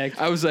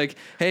 perfect. I was like,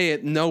 "Hey,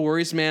 no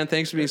worries, man.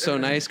 Thanks for being so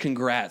nice.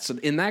 Congrats. So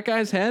in that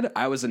guy's head,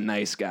 I was a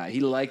nice guy. He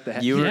liked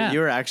the You were Yeah. you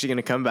were actually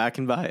gonna come back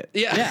and buy it.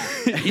 Yeah.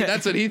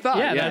 That's what he thought.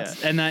 Yeah,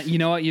 that you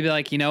know what, you'd be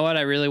like, you know what,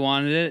 I really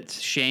wanted it. It's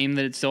a shame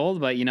that it sold,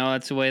 but you know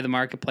that's the way the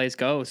marketplace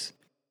goes.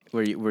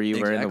 Were you wearing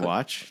Exactly. the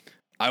watch?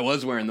 I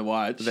was wearing the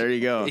watch. There you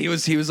go. He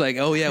was like,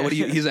 oh yeah, what do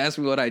you? He's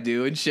asking me what I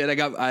do and shit.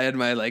 I had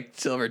my like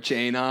silver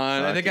chain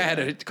on. I Fuck think I had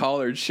a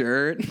collared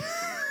shirt.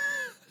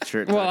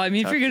 Shirt Well, tuck- I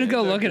mean, if tucked you're gonna in.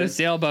 go look at a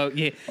sailboat,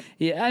 yeah.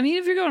 I mean,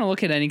 if you're going to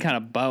look at any kind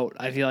of boat,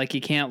 I feel like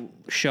you can't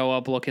show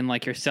up looking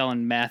like you're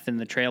selling meth in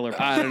the trailer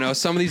park. I don't know.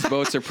 Some of these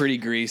boats are pretty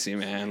greasy,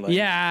 man. Like,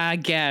 Yeah, I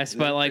guess,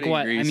 but like, pretty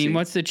what? I greasy. mean,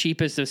 what's the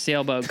cheapest a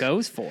sailboat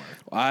goes for?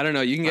 I don't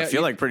know. You can get. I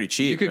feel like pretty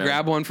cheap. you could man.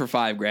 grab one for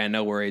 $5,000,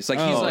 no worries. Like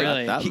Oh, he's like,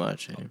 really? that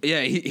much.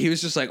 yeah, he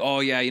was just like, oh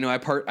yeah, you know,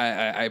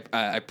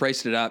 I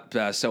priced it up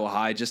so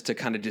high just to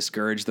kind of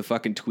discourage the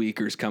fucking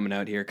tweakers coming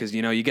out here, because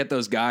you know you get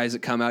those guys that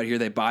come out here,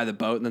 they buy the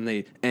boat and then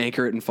they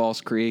anchor it in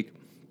False Creek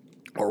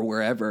or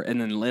wherever and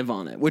then live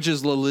on it, which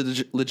is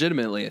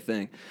legitimately a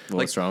thing.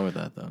 What's wrong with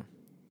that though?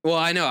 Well,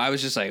 I know. I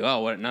was just like, oh,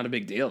 what? Not a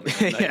big deal, man.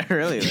 Like, Yeah,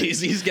 really, like,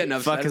 he's getting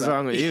upset. fuck is about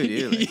wrong with you,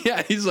 dude? Like-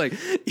 yeah, he's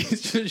just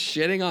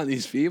shitting on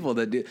these people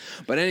that do.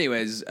 But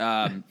anyways,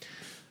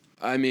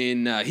 I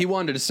mean, he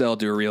wanted to sell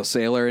to a real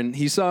sailor, and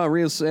he saw a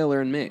real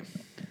sailor in me.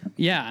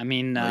 Yeah, I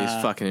mean,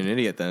 He's fucking an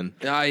idiot then.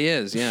 He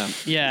is, yeah.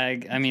 yeah,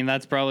 I mean,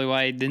 that's probably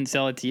why he didn't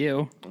sell it to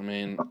you. I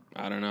mean,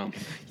 I don't know.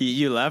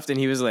 You left and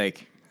he was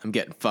like, I'm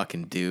getting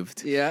fucking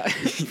duped. Yeah,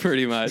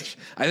 pretty much.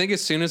 I think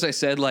as soon as I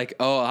said like,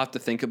 oh, I'll have to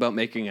think about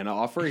making an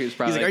offer, he was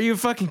probably He's like, are you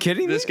fucking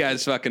kidding me? this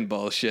guy's fucking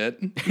bullshit.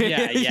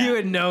 Yeah, yeah. You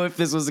would know if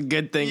this was a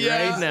good thing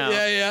right now.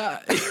 Yeah.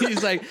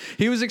 He's like,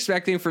 he was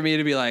expecting for me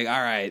to be like,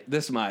 all right,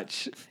 this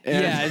much.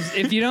 And Yeah,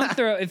 if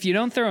you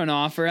don't throw an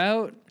offer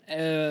out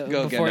Go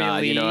before get- you Nah,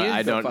 leave, you know what?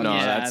 I don't know.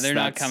 Yeah, they're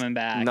not coming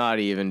back. Not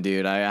even,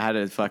 dude. I had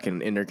a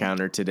fucking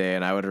intercounter today,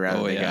 and I would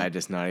rather Oh, the yeah. guy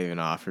just not even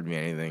offered me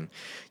anything.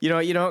 You know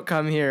what? You don't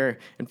come here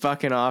and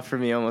fucking offer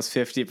me almost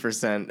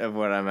 50% of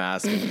what I'm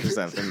asking for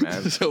something,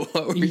 man. So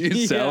what were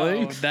you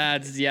selling? Yo,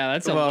 that's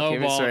a Well, low okay,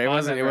 ball. sorry, if it I've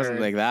wasn't ever heard.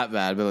 like that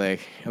bad, but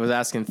like I was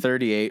asking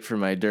 38 for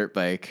my dirt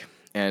bike,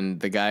 and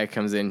the guy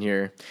comes in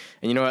here,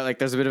 and you know what? Like,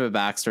 there's a bit of a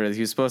backstory.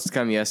 He was supposed to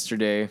come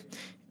yesterday,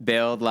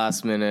 bailed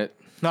last minute,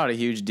 not a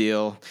huge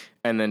deal,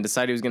 and then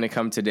decided he was going to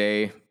come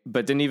today.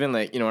 But didn't even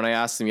like, you know, when I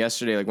asked him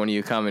yesterday, like, when are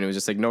you coming? It was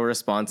just like no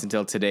response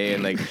until today,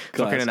 and like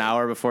fucking an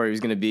hour before he was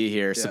gonna be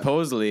here.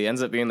 Supposedly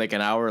ends up being like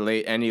an hour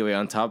late anyway.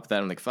 On top of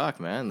that, I'm like, fuck,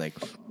 man, like,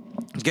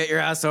 get your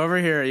ass over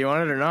here. You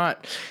want it or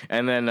not?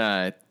 And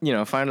then you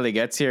know, finally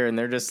gets here, and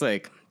they're just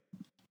like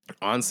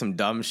on some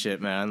dumb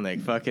shit, man.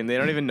 Like, fucking, they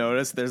don't even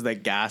notice there's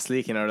like gas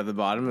leaking out of the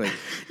bottom. Like,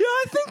 yeah,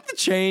 I think the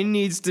chain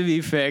needs to be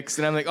fixed.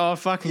 And I'm like, oh,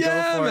 fucking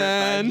Yeah, go for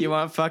man. it, man. You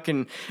want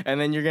fucking, and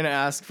then you're gonna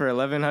ask for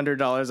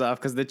 $1,100 off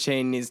because the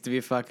chain needs to be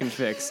fucking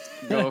fixed.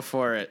 Go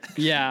for it.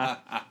 Yeah,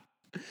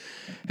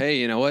 Hey,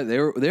 you know what? They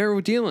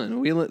were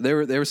dealing. They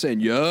were saying,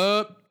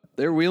 yup.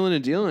 They were wheeling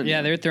and dealing.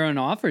 yeah, they're throwing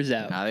offers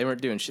out. Nah, they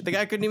weren't doing shit. The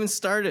guy couldn't even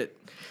start it.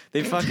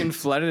 They fucking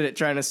flooded it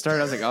trying to start.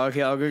 I was like, oh,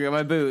 okay, I'll go get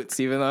my boots,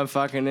 even though I'm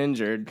fucking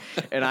injured.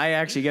 And I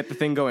actually get the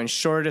thing going,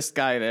 shortest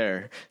guy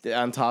there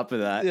on top of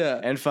that. Yeah.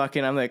 And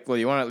fucking, I'm like, well,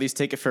 you want to at least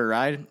take it for a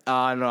ride? No,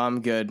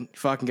 I'm good.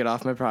 Fucking get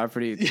off my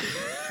property.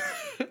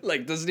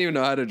 Like, doesn't even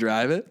know how to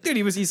drive it. Dude,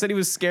 he said he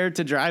was scared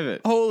to drive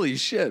it. Holy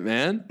shit,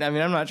 man. I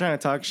mean, I'm not trying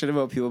to talk shit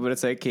about people, but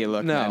it's like, okay,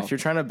 look, No. man, if you're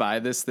trying to buy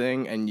this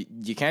thing and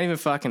you can't even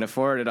fucking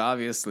afford it,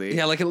 obviously.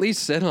 Yeah, like at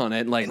least sit on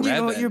it and like You know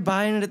rev what? it. You're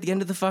buying it at the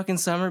end of the fucking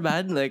summer,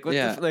 bud. Like, what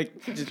Yeah. the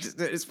like,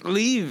 just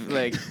leave.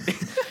 Like,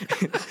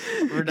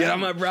 we're Get done. on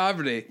my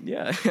property.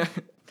 Yeah.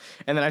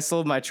 And then I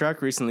sold my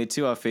truck recently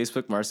too off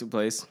Facebook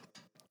Marketplace.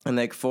 And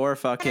like 4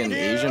 fucking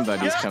Asian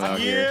buddies come out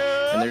here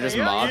and they're just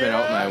mobbing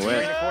out my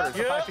whip.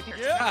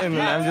 And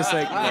then I'm just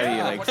like,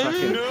 buddy, like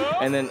fucking.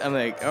 And then I'm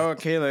like, oh,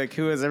 okay, like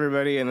who is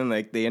everybody? And then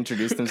like they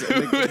introduced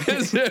themselves.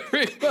 Is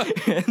everybody-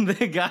 And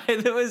the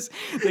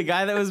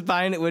guy that was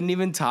buying it wouldn't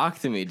even talk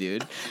to me,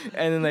 dude.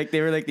 And then like they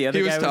were like the other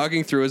He guy was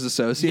talking through his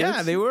associates.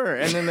 Yeah, they were.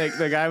 And then like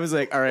the guy was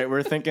like, all right,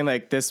 we're thinking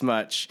like this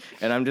much.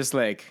 And I'm just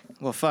like,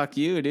 well, fuck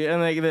you, dude.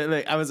 And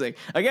like I was like,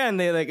 again,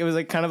 they like, it was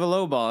like kind of a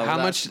low ball. How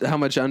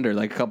much under?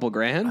 Like a couple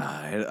grand?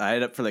 I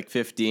had up for like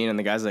 15, and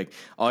the guy's like,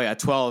 oh yeah,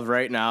 12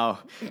 right now.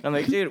 I'm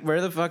like, dude,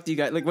 where the fuck do you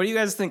guys, like, what do you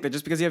guys think? That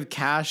just because you have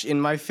cash in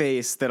my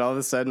face that all of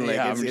a sudden like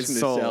Yeah, I'm it's just gonna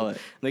sold? sell it.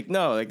 Like,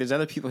 no, like there's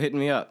other people hitting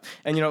me up.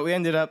 And you know, we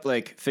ended up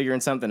like figuring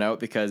something out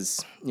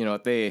because, you know,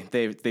 they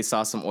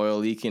saw some oil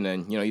leaking,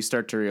 and you know, you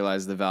start to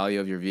realize the value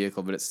of your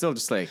vehicle, but it's still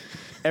just like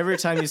every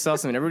time you sell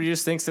something, everybody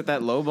just thinks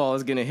that low ball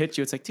is gonna hit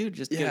you. It's like, dude,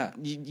 just Yeah.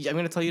 I'm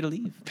gonna tell you to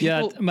leave.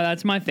 Yeah, but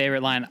that's my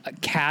favorite line.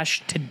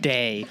 Cash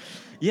today.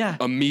 Yeah.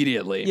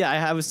 Immediately. Yeah,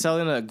 I was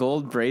selling a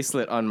gold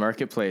bracelet on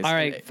Marketplace. All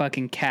right,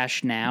 fucking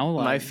cash now.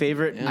 Like, My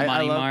favorite, I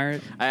Money love-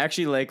 Mart. I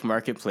actually like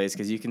Marketplace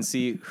because you can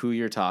see who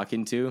you're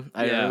talking to.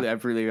 I Yeah.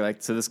 really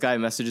like. So this guy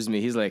messages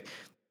me. He's like,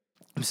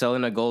 "I'm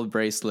selling a gold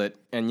bracelet,"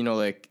 and you know,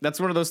 like that's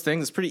one of those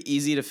things. It's pretty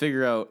easy to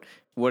figure out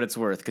what it's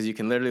worth because you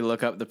can literally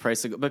look up the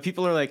price of gold. But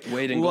people are like,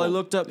 Weight in well, I gold.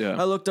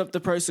 looked up the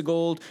price of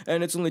gold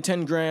and it's only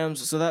 10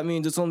 grams, so that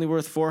means it's only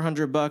worth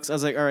 $400. I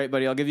was like, all right,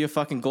 buddy, I'll give you a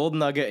fucking gold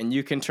nugget and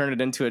you can turn it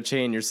into a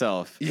chain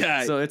yourself.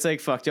 Yeah. So it's like,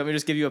 fuck, do you want me to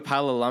just give you a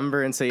pile of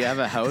lumber and say you have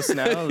a house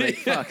now? Like,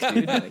 fuck,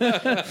 dude. Like,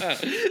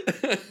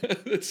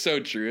 It's so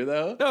true,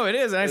 though. no, it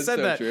is. And I It's said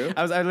so that. true.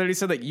 I literally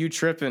said like, you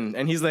tripping.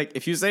 And he's like,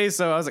 if you say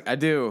so, I was like, I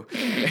do.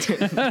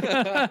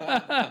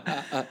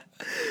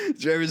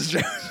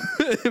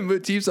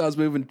 Motif Saw's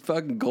moving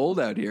fucking gold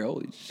out here.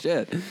 Holy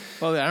shit.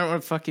 Well, I don't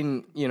want to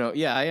fucking,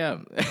 yeah, I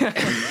am.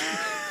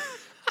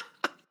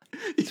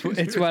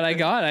 It's what I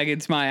got.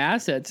 It's my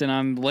assets, and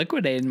I'm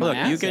liquidating my Look,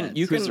 assets.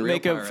 you It's can the real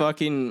make a power.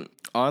 fucking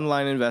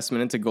online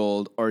investment into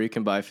gold, or you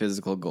can buy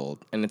physical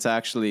gold, and it's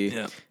actually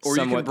Or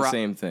somewhat the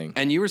same thing.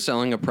 And you were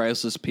selling a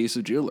priceless piece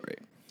of jewelry.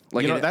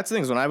 Like, That's the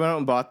thing is when I went out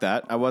and bought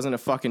that, I wasn't a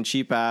fucking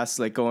cheap ass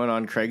like going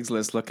on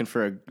Craigslist looking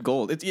for a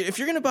gold. If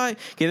you're gonna buy,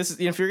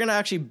 if you're gonna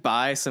actually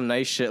buy some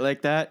nice shit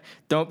like that,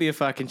 don't be a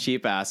fucking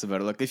cheap ass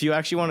about it. Look, if you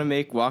actually want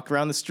to walk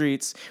around the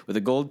streets with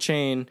a gold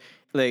chain,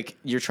 like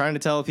you're trying to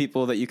tell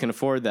people that you can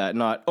afford that,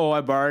 not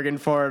I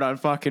bargained for it on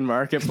fucking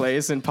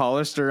Marketplace and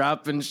polished her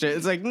up and shit.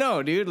 It's like,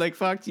 no, dude, like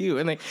fuck you.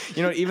 And like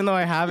even though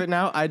I have it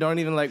now, I don't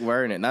even like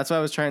wearing it. And that's why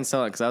I was trying to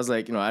sell it because I was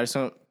like,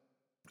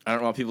 I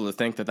don't want people to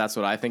think that that's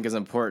what I think is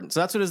important.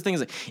 So that's what his thing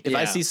is. Like, if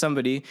I see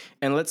somebody,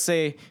 and let's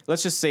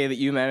just say that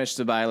you managed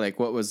to buy like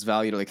what was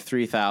valued at like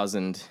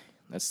 $3,000.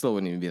 That still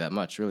wouldn't even be that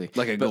much, really.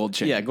 Like a gold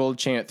chain. Yeah, gold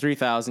chain at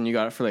 $3,000. You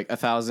got it for like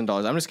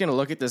 $1,000. I'm just gonna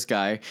look at this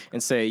guy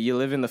and say, you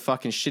live in the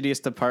fucking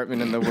shittiest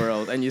apartment in the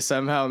world, and you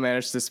somehow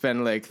managed to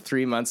spend like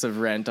 3 months of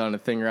rent on a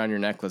thing around your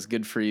necklace.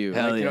 Good for you.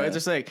 Hell like, yeah. it's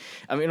just like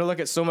look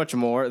at so much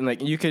more, and like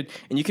you can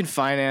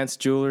finance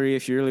jewelry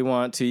if you really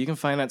want to. You can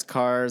finance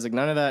cars. Like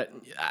none of that.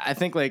 I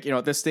think like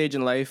at this stage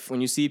in life,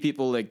 when you see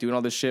people like doing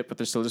all this shit, but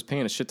they're still just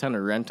paying a shit ton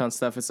of rent on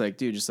stuff, it's like,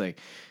 dude, just like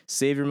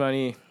save your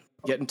money,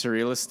 get into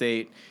real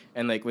estate.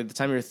 And like with the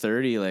time you're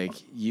 30, like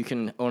you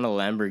can own a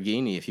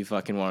Lamborghini if you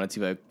fucking wanted to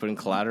by putting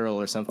collateral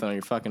or something on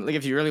your fucking, like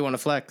if you really want to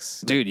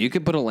flex. dude, you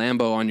could put a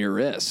Lambo on your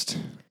wrist.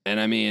 And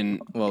I mean,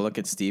 Well, look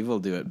at Steve will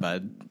do it,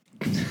 bud.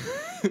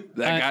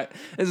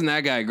 isn't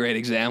that guy a great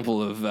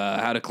example of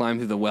how to climb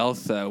through the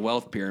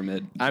wealth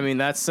pyramid? I mean,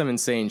 that's some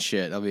insane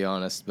shit, I'll be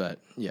honest, but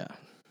yeah.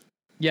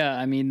 Yeah,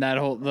 I mean that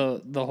whole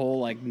the whole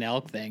like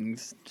Nelk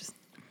things, just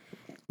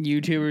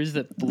YouTubers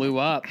that blew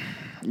up.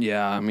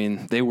 Yeah, I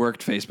mean, they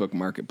worked Facebook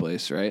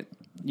Marketplace, right?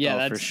 Yeah, Oh,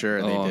 that's for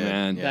sure they Oh, did.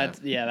 man.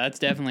 Yeah. that's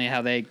definitely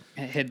how they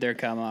hid their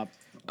come up.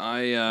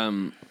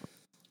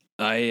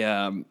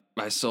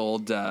 I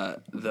sold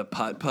the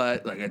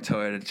putt like a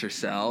Toyota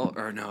Tercel,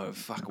 or no,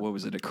 fuck, what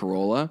was it, a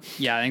Corolla?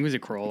 Yeah, I think it was a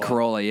Corolla.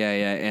 Corolla, yeah.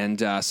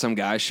 And some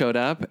guy showed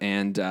up,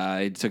 and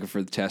I took it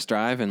for the test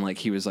drive, and like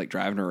he was like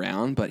driving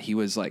around, but he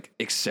was like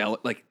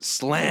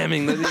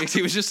slamming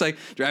he was just like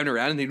driving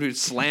around, and he would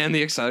slam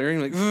the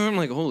accelerator, and I'm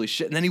like, holy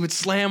shit! And then he would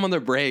slam on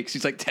the brakes.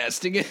 He's like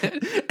testing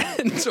it,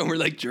 and so we're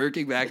like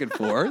jerking back and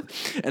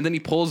forth, and then he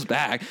pulls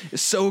back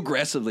so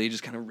aggressively, he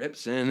just kind of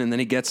rips in, and then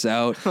he gets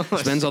out,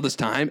 spends all this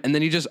time, and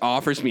then he just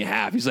offers me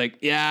half. He's like,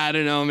 yeah, I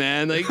don't know,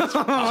 man. Like,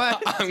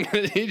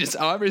 he just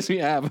offers me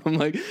half. I'm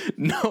like,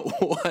 no,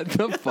 what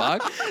the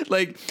fuck?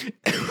 Like,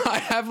 I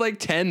have like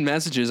 10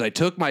 messages. I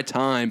took my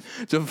time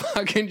to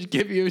fucking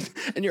give you,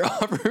 and you're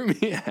offering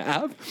me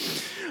half.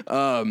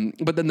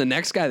 But then the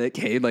next guy that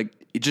came, like,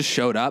 he just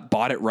showed up,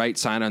 bought it right,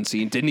 signed on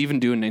scene, didn't even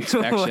do an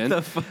inspection.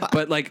 the fuck?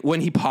 But like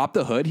when he popped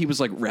the hood, he was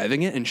like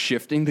revving it and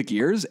shifting the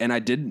gears, and I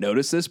didn't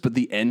notice this, but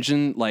the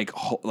engine, like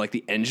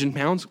the engine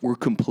mounts were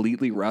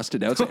completely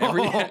rusted out. So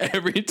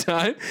every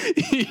time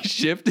he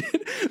shifted,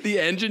 the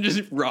engine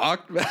just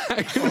rocked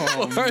back and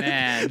forth.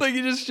 man. Like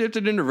he just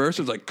shifted in reverse.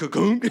 It was like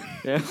cocoon.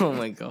 Yeah, oh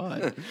my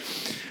God.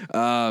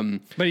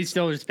 But he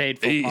still just paid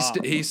full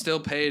pop. He still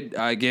paid.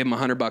 I gave him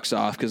 $100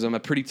 off because I'm a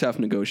pretty tough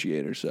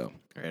negotiator. So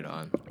Right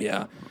on.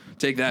 yeah,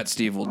 take that,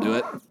 Steve. We'll do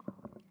it.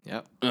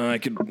 Yep. I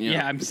could.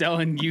 Yeah, I'm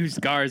selling used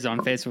cars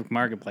on Facebook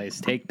Marketplace.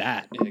 Take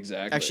that.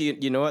 exactly.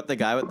 Actually, you know what the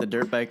guy with the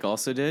dirt bike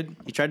also did?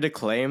 He tried to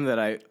claim that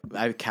I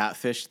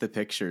catfished the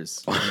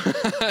pictures.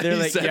 They're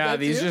like, said yeah, that to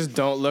these you? just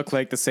don't look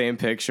like the same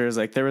pictures.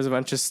 Like there was a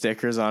bunch of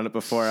stickers on it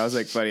before. I was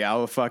like, buddy, I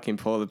will fucking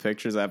pull the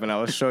pictures up and I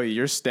will show you.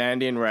 You're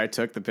standing where I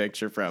took the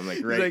picture from,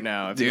 like right Like,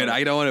 now. dude,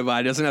 I don't want to buy.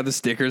 It doesn't have the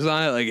stickers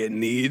on it. Like it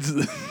needs.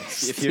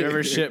 If you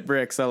ever shit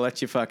bricks, I'll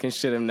let you fucking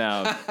shit him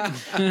now.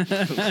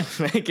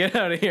 Get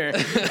out of here.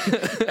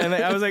 And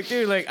like, I was like,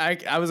 dude, like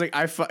I was like,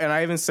 and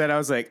I even said, I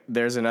was like,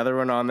 there's another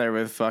one on there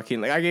with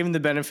fucking, like I gave him the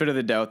benefit of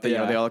the doubt that, you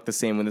know, Yeah. they all look the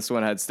same when this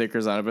one had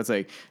stickers on it, but it's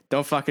like,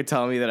 don't fucking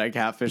tell me that I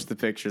catfished the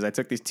pictures. I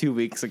took these 2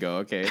 weeks ago,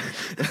 okay?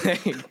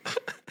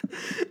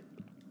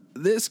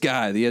 This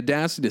guy, the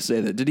audacity to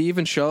say that. Did he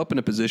even show up in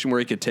a position where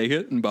he could take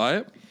it and buy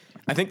it?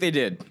 I think they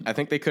did. I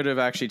think they could have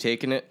actually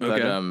taken it, but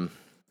Okay.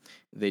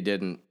 they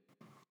didn't.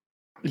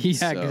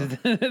 Yeah,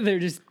 because they're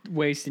just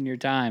wasting your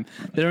time.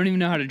 They don't even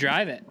know how to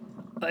drive it.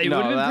 It No,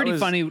 would have been that pretty was-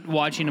 funny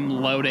watching him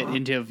load it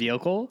into a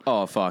vehicle.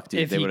 Oh, fuck,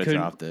 dude. If They he would have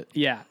couldn't- dropped it.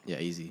 Yeah. Yeah,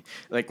 easy.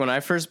 Like when I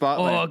first bought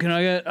Oh, my... can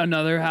I get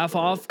another half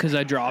off because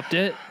I dropped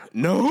it?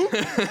 No.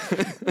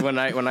 when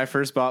I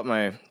first bought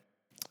my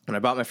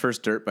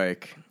first dirt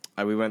bike,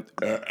 we went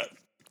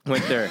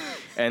there,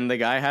 and the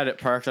guy had it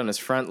parked on his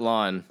front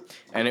lawn,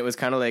 and it was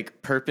kind of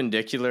like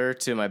perpendicular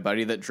to my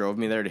buddy that drove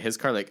me there to his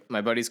car. Like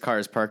my buddy's car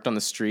is parked on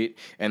the street,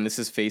 and this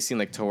is facing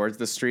like towards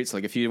the street. So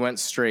like if you went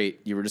straight,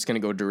 you were just gonna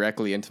go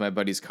directly into my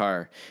buddy's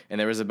car, and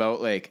there was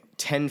about like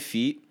 10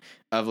 feet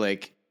of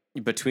like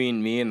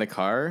between me and the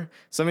car.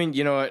 So I mean,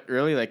 you know what,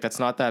 really, like that's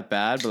not that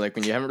bad, but like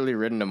when you haven't really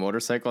ridden a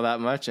motorcycle that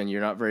much and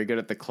you're not very good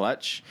at the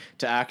clutch,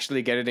 to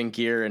actually get it in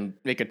gear and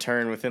make a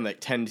turn within like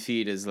 10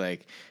 feet is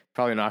like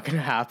probably not going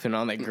to happen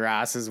on like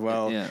grass as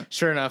well. Yeah.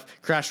 Sure enough,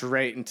 crashed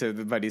right into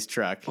the buddy's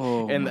truck.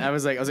 And I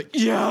was like,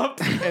 yep.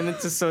 And then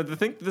so to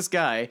think this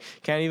guy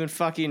can't even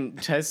fucking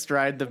test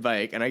ride the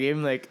bike, and I gave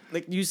him like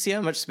you see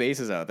how much space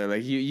is out there.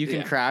 Like you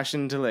can crash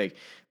into like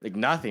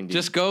nothing, dude.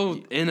 Just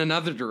go in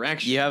another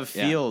direction. You have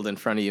Yeah. field in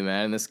front of you,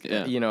 man. This,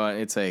 you know,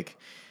 it's like,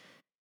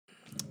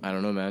 I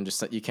don't know, man.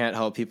 Just you can't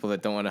help people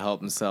that don't want to help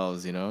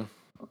themselves, you know?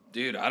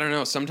 Dude, I don't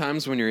know.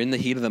 Sometimes when you're in the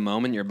heat of the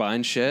moment, you're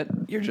buying shit,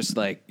 you're just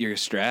like, you're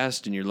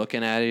stressed and you're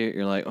looking at it.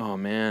 You're like, oh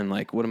man,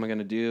 like, what am I going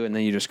to do? And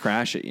then you just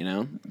crash it, you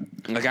know?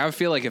 Like, I would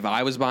feel like if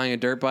I was buying a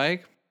dirt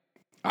bike,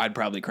 I'd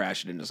probably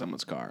crash it into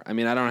someone's car. I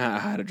mean, I don't know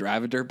how to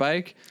drive a dirt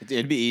bike.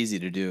 It'd be easy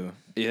to do.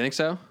 You think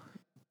so?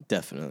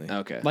 Definitely.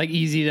 Okay. Like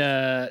easy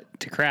to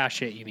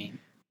crash it, you mean?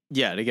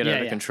 Yeah, to get Yeah, out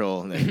of yeah.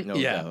 control. No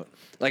Yeah. doubt.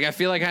 Like, I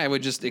feel like I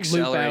would just Loop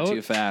accelerate out,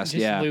 too fast.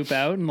 just Yeah. loop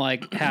out and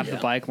like have the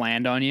bike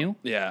land on you.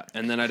 Yeah.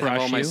 And then I'd have Crush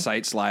all my you.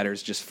 sight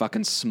sliders just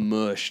fucking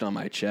smushed on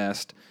my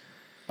chest.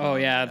 Oh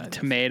yeah, the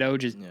tomato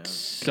just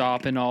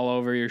sopping all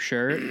over your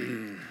shirt.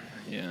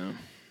 Yeah.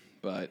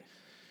 But,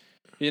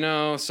 you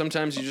know,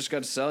 sometimes you just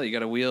got to sell. You got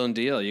to wheel and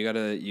deal. You got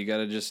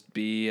to just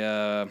be,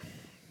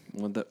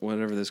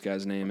 whatever this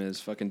guy's name is,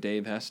 fucking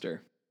Dave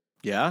Hester.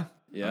 Yeah?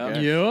 Yeah.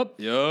 Okay. Yep.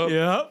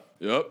 Yep.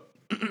 Yep.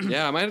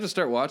 Yeah, I might have to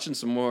start watching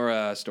some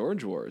more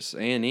Storage Wars,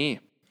 A&E.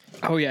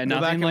 Oh yeah, Go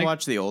back nothing and like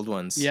watch the old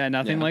ones. yeah,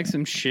 nothing Yeah. like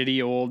some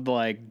shitty old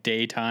like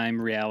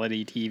daytime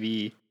reality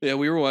TV. Yeah,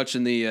 we were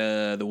watching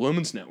the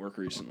Women's Network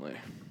recently.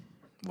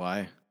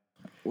 Why?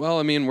 Well,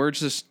 I mean, we're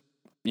just,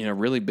 you know,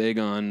 really big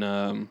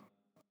on,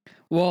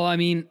 Well, I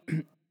mean,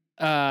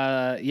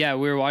 yeah,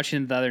 we were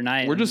watching it the other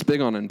night. we're and- just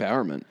big on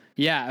empowerment.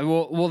 yeah.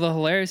 Well, the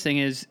hilarious thing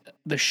is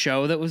the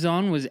show that was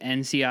on was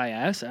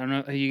NCIS. I don't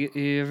know. Have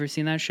you ever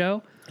seen that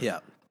show? Yeah.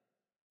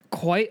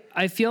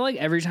 I feel like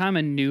every time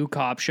a new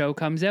cop show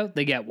comes out,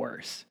 they get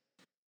worse.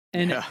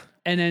 And Yeah.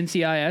 and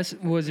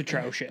NCIS was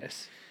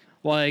atrocious.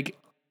 Like,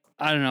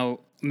 I don't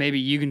know, maybe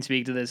you can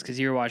speak to this because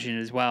you're watching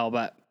it as well,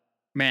 but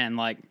man,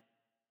 like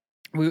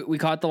we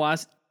caught the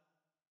last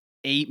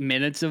 8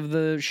 minutes of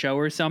the show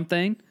or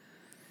something,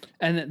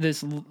 and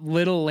this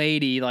little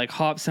lady like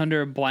hops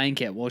under a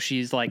blanket while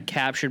she's like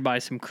captured by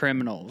some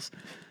criminals,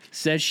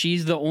 says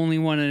she's the only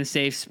one in a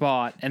safe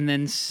spot, and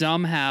then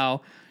somehow,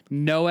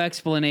 no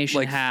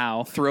explanation Like,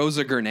 how, throws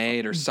a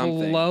grenade or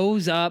something.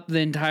 blows up the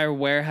entire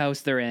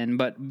warehouse they're in,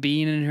 but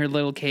being in her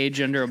little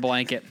cage under a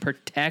blanket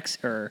protects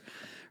her.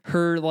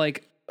 Her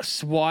like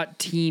SWAT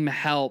team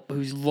help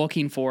who's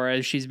looking for her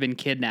as she's been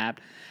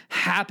kidnapped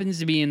happens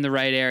to be in the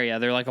right area.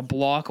 They're like a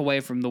block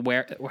away from the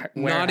warehouse.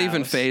 Not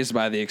even phased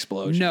by the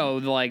explosion. No,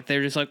 like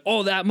they're just like,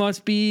 oh, that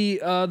must be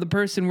the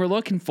person we're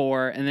looking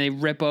for, and they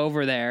rip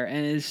over there,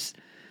 and it's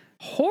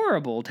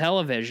horrible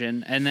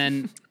television. And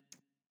then,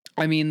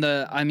 I mean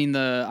the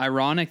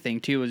ironic thing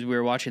too is we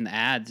were watching the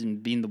ads,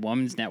 and being the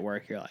Women's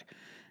Network, you're like,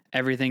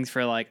 everything's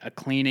for like a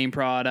cleaning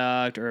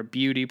product or a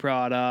beauty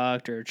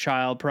product or a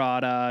child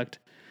product.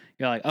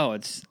 You're like, oh,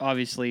 it's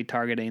obviously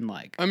targeting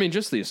like, I mean,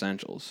 just the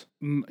essentials.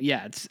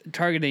 yeah, it's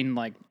targeting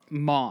like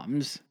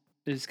moms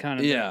is kind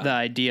of Yeah. the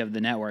idea of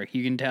the network.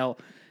 You can tell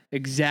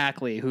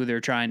exactly who they're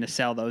trying to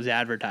sell those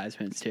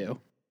advertisements to. You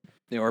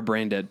know, or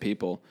brain dead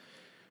people.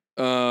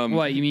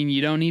 What, you mean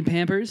you don't need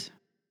Pampers?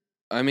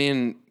 I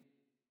mean,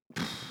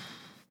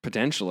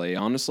 potentially,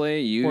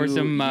 honestly, you Or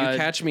some, you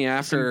catch me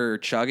after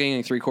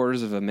chugging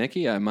 3/4 of a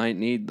Mickey, I might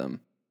need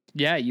them.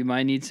 Yeah, you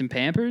might need some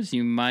Pampers.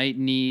 You might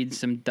need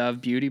some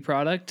Dove beauty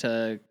product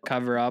to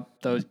cover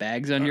up those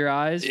bags under your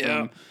eyes.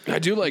 I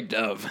do like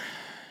Dove.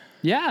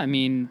 Yeah, I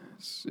mean,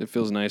 It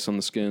feels nice on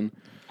the skin.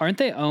 aren't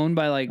they owned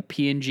by like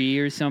P&G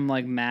or some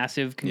like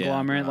massive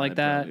conglomerate like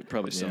that?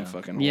 Probably some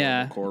fucking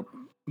Yeah. horrible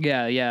corp.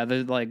 Yeah,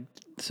 there's like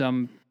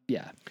some,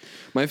 yeah.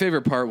 My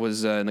favorite part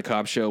was in the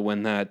cop show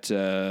when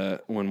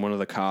when one of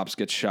the cops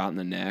gets shot in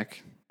the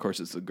neck. Of course,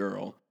 it's the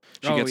girl.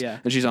 Yeah.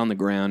 And she's on the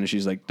ground and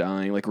she's like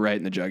dying, like right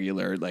in the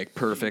jugular, like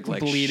perfect, like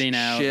Bleeding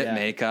out, shit yeah.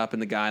 makeup.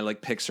 And the guy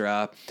like picks her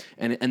up,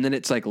 and then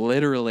it's like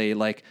literally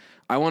like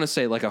I want to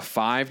say like a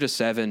 5 to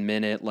 7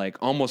 minute like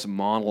almost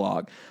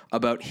monologue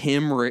about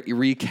him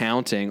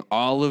recounting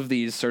all of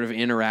these sort of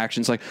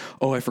interactions. Like,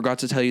 oh, I forgot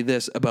to tell you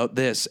this about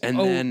this, and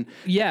then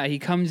yeah, he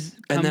comes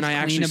And then I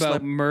clean actually about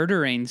slept-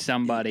 murdering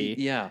somebody.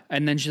 Yeah.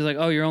 And then she's like,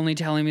 "Oh, you're only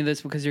telling me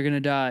this because you're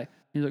gonna die."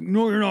 He's like,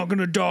 "No, you're not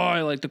gonna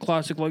die." Like the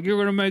classic, like, "You're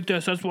gonna make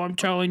this. That's what I'm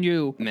telling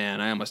you."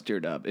 man, I almost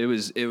teared up. It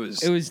was It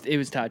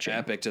was touching.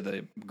 epic to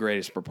the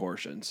greatest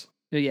proportions.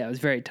 Yeah, it was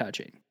very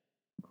touching.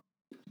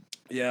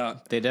 Yeah.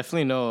 They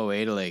definitely know a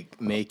way to like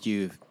make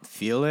you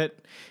feel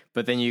it,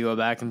 but then you go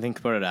back and think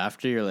about it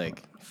after. You're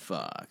like,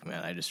 fuck,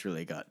 man, I just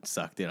really got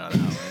sucked in on that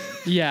one.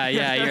 Yeah,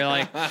 you're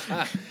like,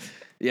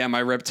 Yeah,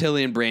 my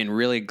reptilian brain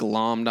really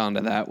glommed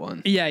onto that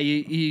one. yeah,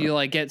 you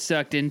like get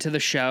sucked into the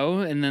show,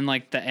 and then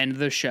like the end of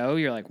the show,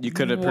 you're like, You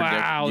could have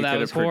wow, that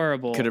was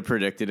horrible. Could have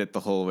predicted it the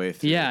whole way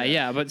through.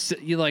 Yeah, but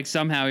you like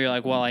somehow you're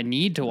like, well, I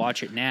need to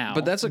watch it now.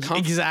 But that's a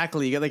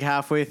Exactly. You get like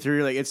halfway through,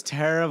 you're like, it's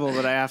terrible,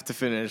 but I have to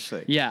finish.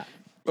 Like, yeah.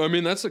 I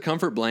mean, that's a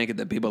comfort blanket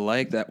that people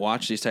like that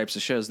watch these types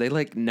of shows. They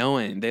like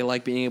knowing. They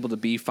like being able to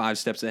be 5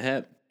 steps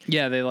ahead.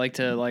 Yeah, they like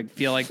to like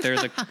feel like they're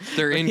the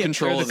They're in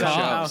control of the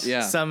somehow, shows. Yeah.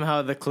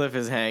 somehow the cliff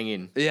is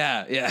hanging.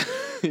 Yeah.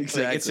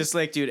 Exactly. Like, it's just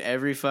like, dude,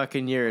 every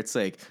fucking year it's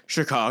like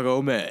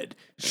Chicago Med,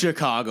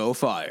 Chicago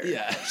Fire,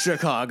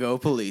 Chicago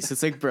Police.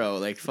 It's like, bro,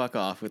 like fuck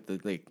off with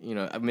the like, you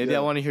know, maybe I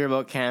want to hear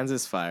about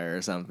Kansas Fire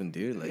or something,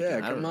 dude. Like,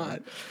 Yeah, I don't come know.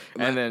 on.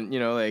 And then, you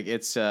know, like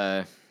it's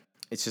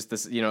just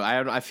this, you know,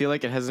 I feel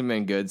like it hasn't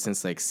been good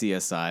since like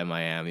CSI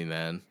Miami,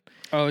 man.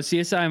 Oh,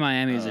 CSI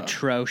Miami is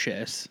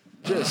atrocious.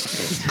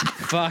 Just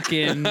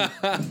Fucking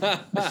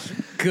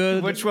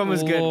good. Which one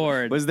was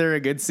Lord. good? Was there a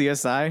good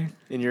CSI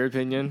in your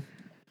opinion?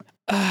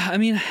 I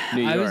mean,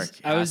 New I York. was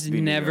Has was to be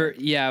New never York.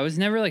 yeah, I was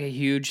never like a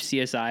huge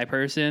CSI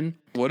person.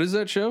 what is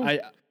that show?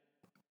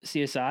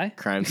 CSI?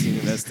 Crime scene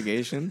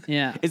investigation.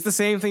 Yeah. It's the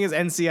same thing as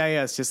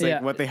NCIS, just like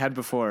Yeah. what they had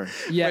before.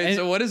 Yeah, Wait, and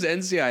so what is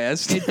NCIS?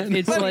 stand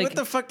it's for? like what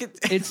the fuck?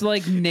 it's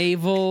like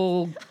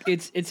naval.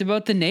 It's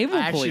about the naval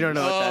I actually police. don't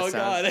know what Oh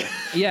that sounds. god.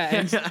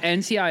 Yeah,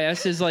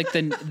 NCIS is like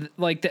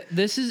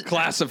this is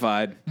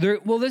Classified.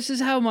 well, this is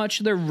how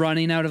much they're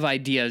running out of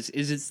ideas.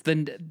 Is it's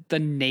the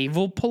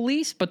naval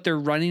police, but they're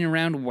running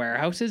around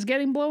warehouses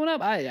getting blown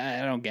up.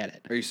 I don't get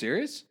it. Are you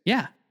serious?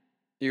 Yeah,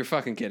 You're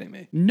fucking kidding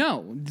me.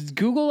 no.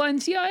 Google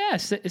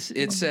NCIS.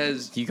 It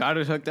says You got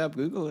it hooked up.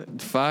 Google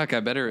it. fuck. I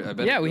better.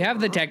 Yeah, we have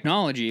the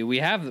technology. We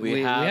have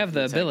we have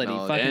the ability.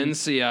 technology. Fucking,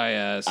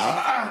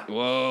 NCIS.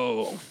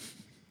 Whoa.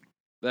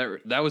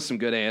 That was some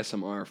good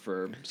ASMR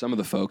for some of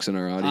the folks in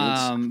our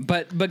audience.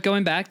 but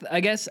going back, I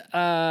guess,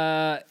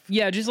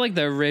 yeah, just like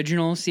the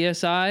original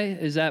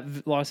CSI. Is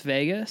that Las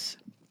Vegas?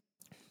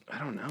 I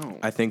don't know.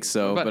 I think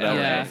so, What about but I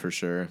don't LA? know for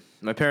sure.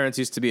 My parents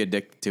used to be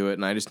addicted to it,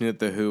 and I just knew that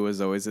the Who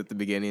was always at the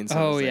beginning. So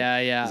I Oh, was like-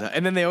 yeah.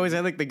 And then they always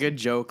had like the good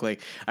joke.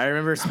 Like I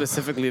remember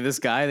specifically this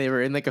guy. They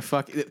were in like a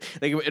like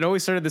it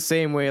always started the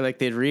same way. Like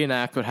they'd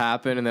reenact what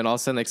happened, and then all of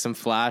a sudden like some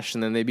flash,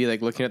 and then they'd be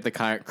like looking at the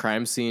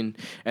crime scene,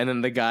 and then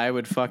the guy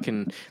would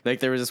fucking like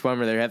there was this one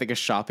where they had like a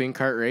shopping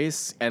cart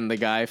race, and the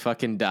guy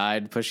fucking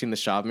died pushing the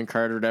shopping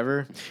cart or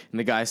whatever, and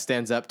the guy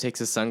stands up, takes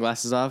his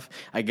sunglasses off.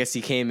 I guess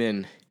he came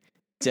in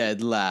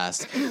dead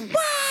last.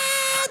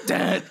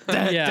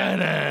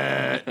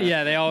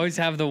 Yeah, they always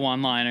have the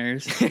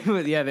one-liners.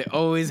 Yeah, they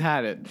always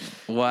had it.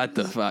 What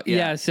the fuck?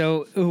 Yeah.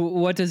 So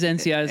what does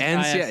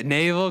NCIS?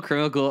 Naval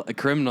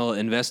Criminal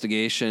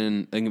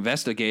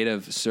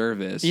Investigative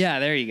Service. Yeah,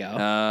 there you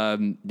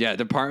go.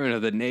 Department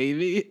of the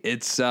Navy.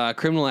 It's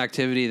criminal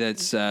activity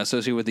that's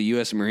associated with the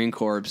U.S. Marine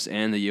Corps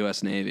and the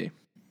U.S. Navy.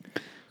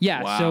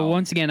 Yeah. wow. So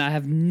once again, I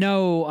have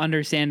no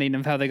understanding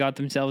of how they got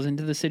themselves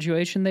into the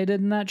situation they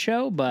did in that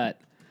show, but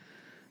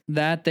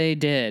that they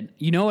did.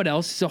 You know what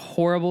else is a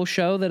horrible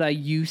show that I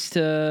used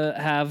to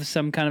have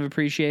some kind of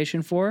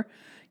appreciation for?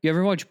 You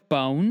ever watch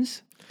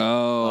Bones?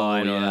 Oh,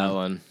 I know that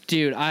one.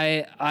 Dude,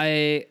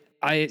 I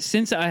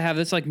since I have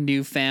this like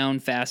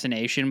newfound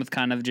fascination with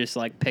kind of just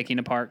like picking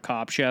apart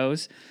cop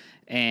shows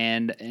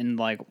and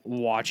like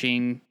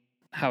watching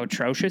how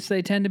atrocious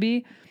they tend to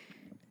be.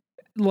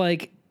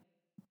 Like,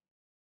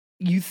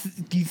 do you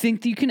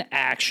think that you can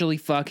actually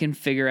fucking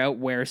figure out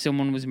where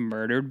someone was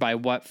murdered by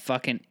what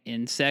fucking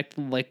insect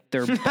licked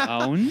their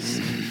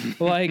bones?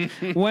 Like,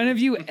 when have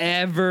you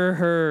ever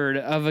heard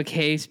of a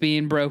case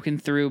being broken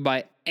through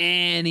by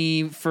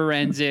any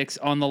forensics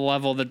on the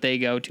level that they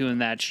go to in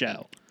that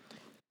show?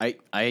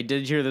 I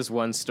did hear this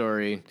one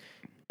story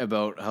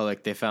about how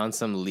like they found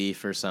some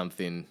leaf or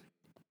something,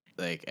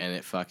 like, and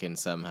it fucking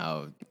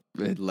somehow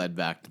it led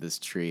back to this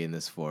tree in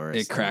this forest.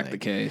 It cracked and, the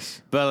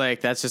case. But like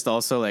that's just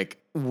also like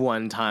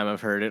one time I've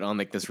heard it on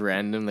like this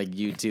random like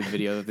YouTube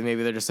video that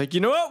maybe they're just like,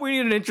 you know what, we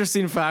need an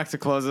interesting fact to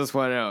close this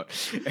one out,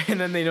 and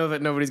then they know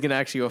that nobody's gonna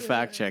actually go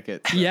fact check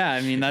it. Yeah,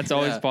 I mean that's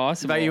always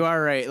possible. But you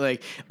are right.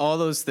 Like all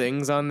those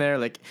things on there,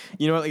 like,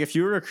 you know what, like if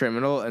you were a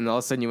criminal and all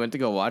of a sudden you went to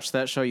go watch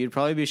that show, you'd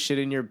probably be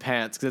shitting your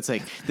pants because it's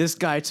like this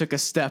guy took a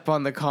step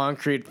on the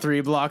concrete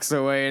 3 blocks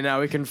away and now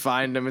we can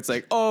find him. It's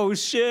like, oh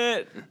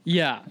shit.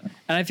 Yeah,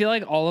 and I feel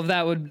like all of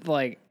that would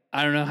like.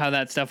 I don't know how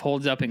that stuff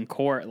holds up in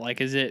court. Like,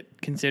 is it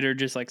considered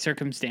just like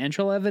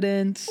circumstantial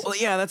evidence? Well,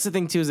 yeah, that's the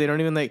thing too, is they don't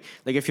even like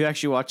if you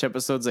actually watch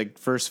episodes like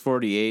First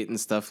 48 and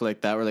stuff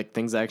like that, where like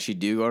things actually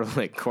do go to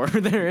like court,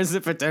 there is a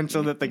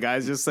potential that the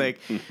guy's just like,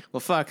 well,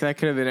 fuck, that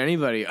could have been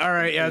anybody. All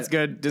right, yeah, it's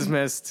good,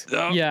 dismissed.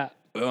 Yeah,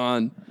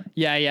 On.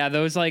 yeah.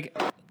 Those like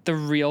the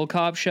real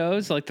cop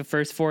shows, like the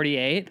First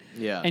 48.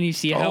 Yeah. and you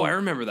see how I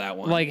remember that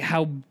one. like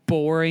how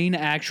boring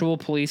actual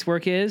police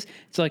work is.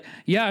 It's like,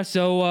 yeah,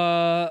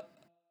 so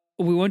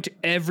We went to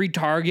every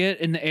Target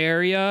in the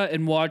area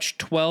and watched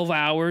 12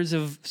 hours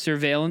of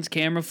surveillance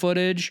camera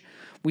footage.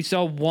 We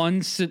saw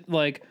one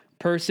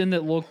person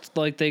that looked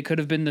like they could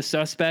have been the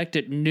suspect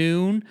at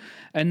noon,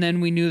 and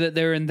then we knew that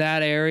they're in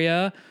that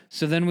area.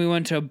 So then we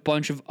went to a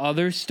bunch of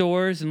other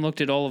stores and looked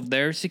at all of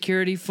their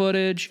security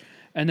footage.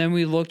 And then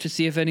we looked to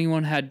see if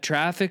anyone had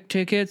traffic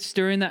tickets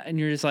during that. And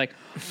you're just like,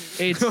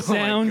 it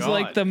sounds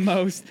like the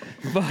most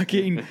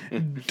fucking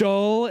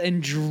dull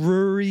and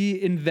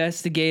dreary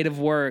investigative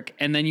work.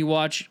 And then you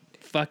watch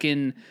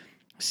fucking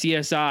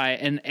CSI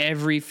and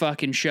every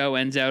fucking show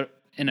ends out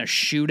in a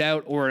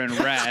shootout or an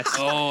arrest.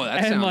 Oh,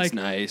 that sounds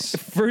nice.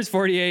 First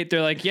 48,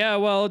 they're like, yeah,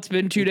 well, it's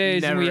been 2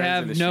 days and we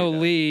have no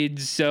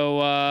leads.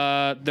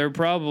 So they're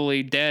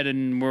probably dead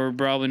and we're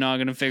probably not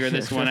going to figure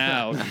this one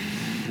out.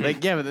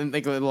 Like, yeah, but then,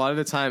 like, a lot of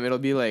the time it'll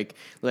be like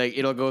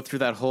it'll go through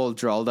that whole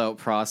drawled out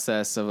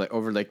process of like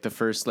over like the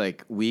first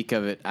like week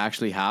of it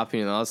actually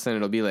happening, and all of a sudden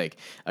it'll be like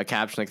a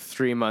caption like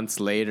 3 months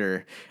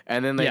later,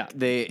 and then like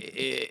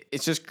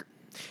it's just.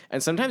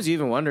 And sometimes you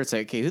even wonder, it's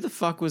like, okay, who the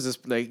fuck was this?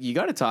 Like, you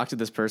got to talk to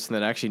this person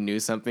that actually knew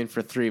something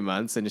for 3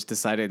 months and just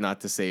decided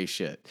not to say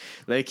shit.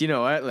 Like, you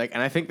know what? Like,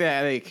 and I think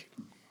that like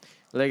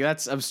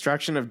that's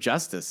obstruction of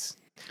justice.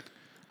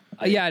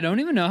 Yeah, I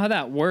don't even know how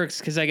that works,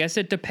 because I guess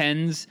it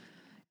depends.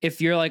 If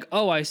you're like,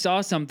 oh, I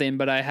saw something,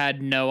 but I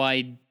had no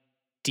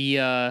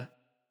idea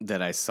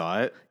that I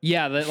saw it.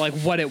 Yeah, that like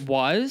what it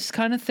was,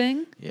 kind of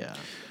thing. Yeah.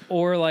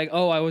 Or like,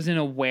 oh, I wasn't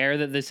aware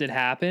that this had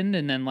happened,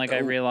 and then like I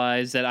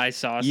realized that I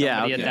saw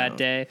somebody at that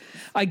day.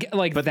 I get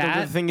like but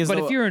that. The thing is, but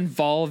though, if you're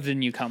involved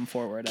and you come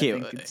forward, I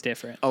think it's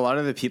different. A lot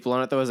of the people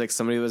on it though is like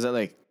somebody was at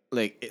like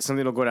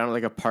something will go down at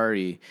like a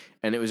party,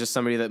 and it was just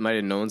somebody that might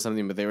have known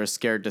something, but they were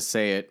scared to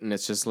say it, and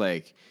it's just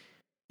like,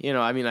 you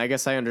know, I mean, I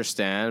guess I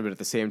understand, but at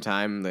the same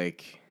time,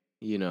 like,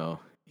 you know,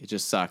 it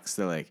just sucks.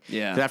 They're like,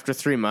 after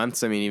 3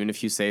 months, I mean, even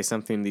if you say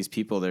something, these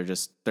people,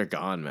 they're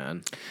gone,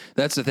 man.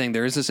 That's the thing.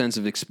 There is a sense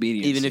of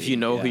expediency. Even if you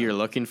know who you're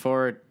looking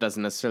for, it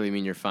doesn't necessarily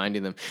mean you're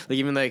finding them. Like,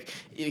 even like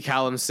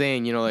Callum's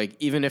saying, you know, like,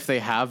 even if they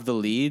have the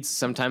leads,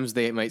 sometimes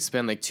they might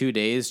spend like 2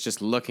 days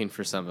just looking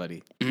for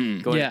somebody,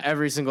 going to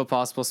every single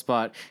possible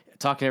spot,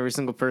 talking to every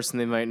single person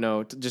they might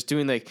know, just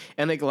doing like,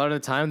 and like a lot of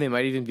the time they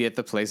might even be at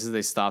the places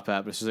they stop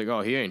at, but it's just like,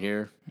 oh, he ain't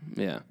here.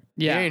 Yeah.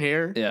 He ain't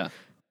here. Yeah.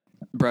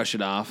 Brush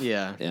it off.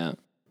 Yeah. Yeah.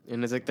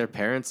 And it's like their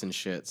parents and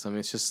shit. So, I mean,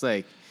 it's just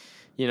like,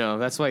 you know,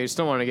 that's why you just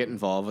don't want to get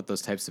involved with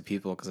those types of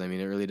people, because, I mean,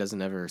 it really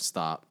doesn't ever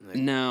stop. Like,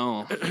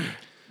 no.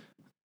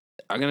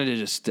 I'm going to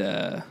just,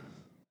 I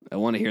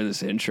want to hear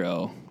this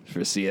intro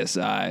for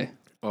CSI.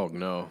 Oh,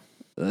 no.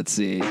 Let's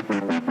see.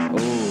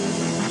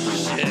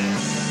 Oh, shit.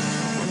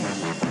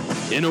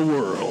 In a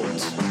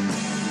world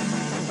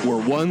where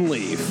one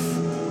leaf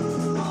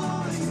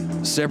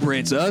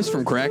separates us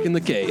from cracking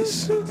the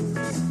case,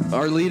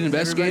 our lead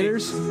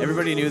investigators.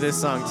 Everybody knew this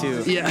song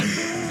too. Yeah.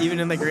 Even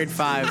in like grade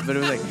 5, but it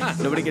was like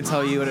nobody could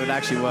tell you what it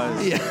actually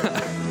was. Yeah.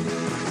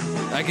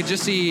 I could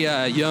just see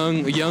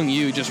young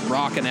you just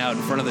rocking out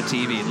in front of the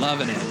TV,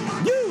 loving it.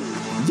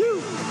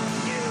 You.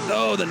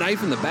 Oh, the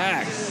knife in the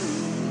back.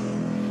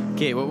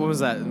 Okay, what was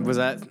that? Was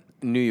that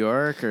New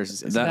York or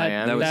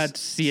Miami?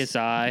 That's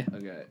CSI.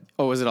 Okay.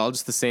 Oh, was it all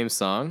just the same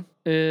song?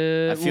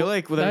 I feel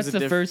like that's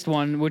the first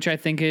one, which I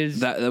think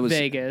is that was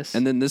Vegas.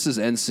 And then this is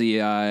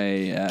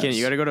NCIS. Ken,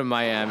 you got to go to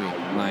Miami.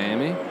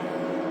 Miami?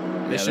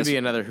 There should be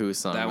another Who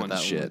song. That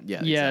one's shit.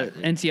 Yeah,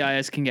 exactly.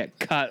 NCIS can get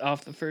cut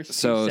off the first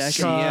 2 seconds.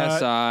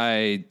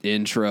 CSI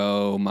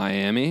intro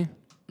Miami.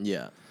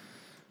 Yeah.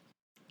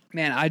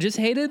 Man, I just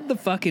hated the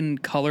fucking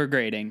color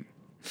grading.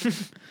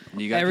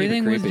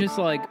 Everything was just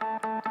like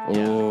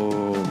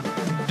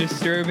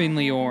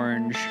disturbingly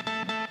orange.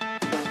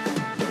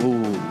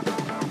 Ooh.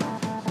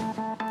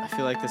 I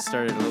feel like this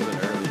started a little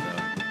bit early though.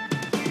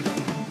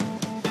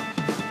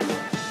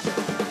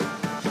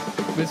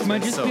 This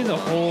might just be the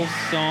whole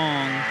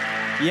song.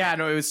 Yeah,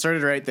 no, it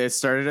started right there. It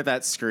started at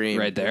that scream.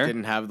 Right there? It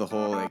didn't have the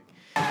whole, like...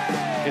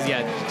 Because,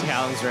 yeah,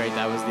 Callum's right.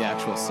 That was the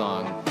actual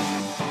song.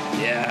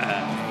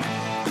 Yeah.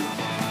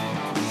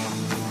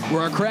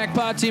 We're a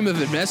crackpot team of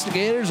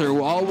investigators who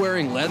are all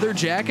wearing leather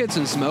jackets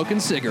and smoking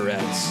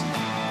cigarettes.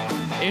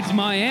 It's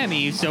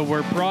Miami, so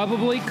we're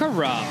probably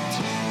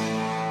corrupt.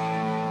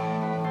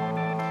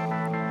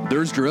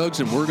 There's drugs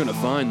and we're going to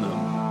find them.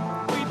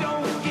 We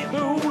don't get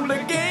fooled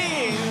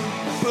again.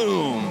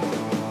 Boom.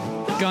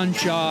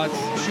 Gunshots.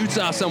 Shoots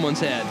off someone's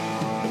head.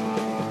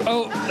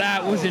 Oh,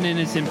 that was an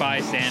innocent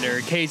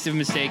bystander. Case of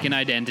mistaken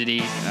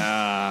identity.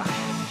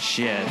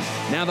 Shit.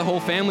 Now the whole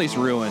family's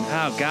ruined.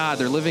 Oh, God,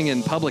 they're living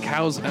in public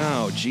housing.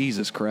 Oh,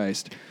 Jesus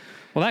Christ.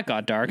 Well, that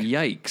got dark.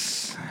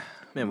 Yikes.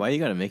 Man, why you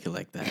got to make it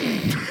like that?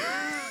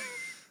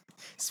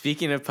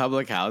 Speaking of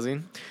public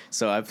housing,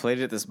 So I played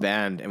at this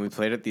band, and we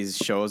played at these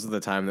shows at the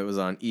time that was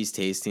on East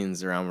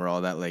Hastings, around where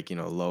all that like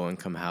low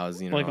income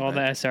housing, Like all the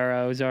that.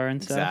 SROs are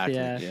and stuff.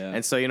 Exactly. Yeah.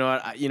 And so you know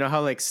what? You know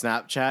how like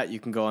Snapchat, you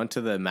can go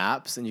onto the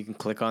maps and you can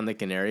click on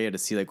like an area to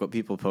see like what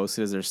people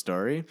posted as their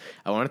story.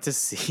 I wanted to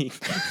see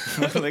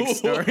what like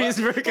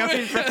stories were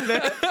coming from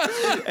there,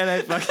 and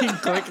I fucking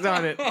clicked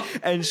on it,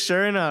 and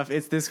sure enough,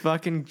 it's this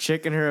fucking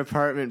chick in her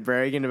apartment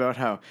bragging about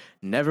how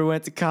never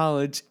went to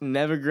college,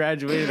 never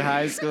graduated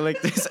high school,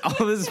 like this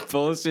all this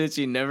bullshit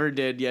she never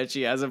did, yet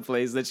she has a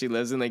place that she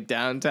lives in like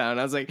downtown.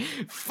 I was like,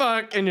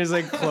 fuck, and just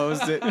like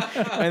closed it.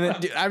 And then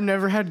dude, I've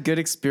never had good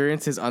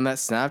experiences on that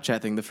Snapchat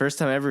thing. The first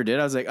time I ever did,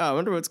 I was like, oh, I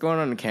wonder what's going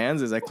on in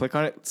Kansas. I click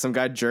on it, some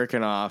guy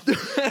jerking off. I'm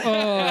like,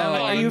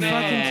 are you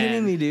fucking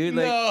kidding me, dude?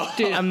 Like,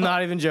 Dude, I'm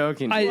not even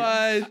joking.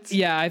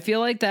 Yeah, I feel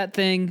like that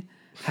thing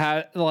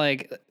had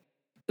like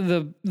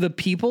the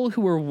people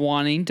who were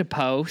wanting to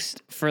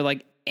post for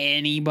like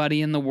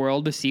anybody in the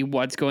world to see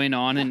what's going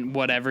on in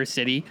whatever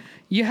city.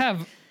 You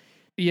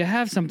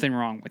have something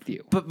wrong with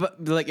you.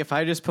 But like, if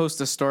I just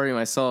post a story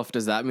myself,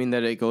 does that mean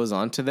that it goes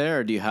onto there,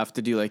 or do you have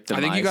to do like the? I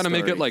think My you got to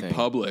make Story it like thing?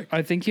 public.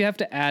 I think you have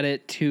to add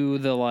it to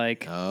the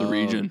like. The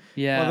region.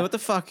 Yeah. Well, what the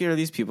fuck are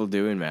these people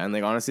doing, man?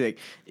 Like, honestly, like,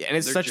 and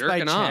it's They're such by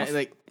jerking chance. off.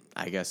 Like,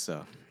 I guess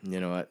so. You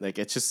know what? Like,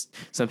 it's just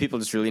some people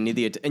just really need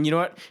the. And you know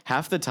what?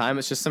 Half the time,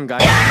 it's just some guy.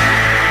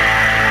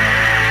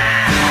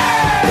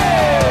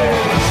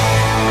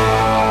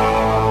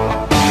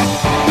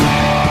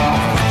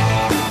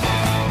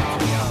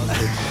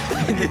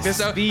 The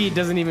speed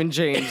doesn't even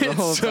change the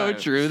whole It's so time.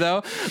 true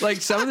though.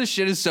 Like some of the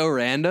shit is so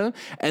random,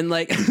 and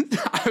like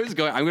I'm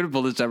gonna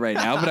pull this up right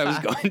now, but I was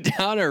going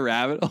down a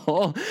rabbit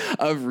hole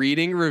of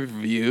reading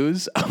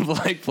reviews of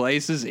like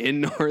places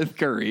in North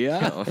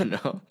Korea. Oh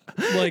no.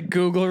 like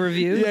Google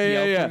reviews,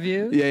 Yelp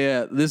reviews.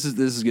 Yeah. This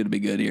is gonna be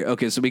good here.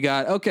 Okay, so we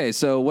got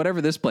so whatever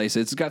this place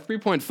is, it's got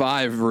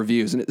 3.5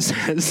 reviews, and it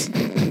says.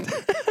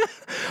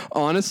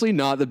 Honestly,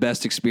 not the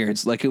best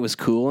experience. Like, it was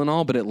cool and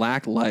all, but it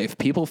lacked life.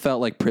 People felt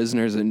like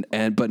prisoners,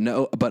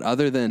 but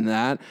other than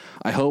that,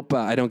 I hope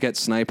I don't get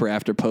sniper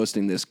after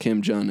posting this.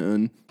 Kim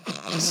Jong-un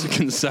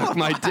can suck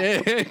my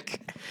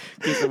dick.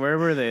 Okay, so where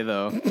were they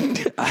though?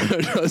 I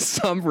don't know,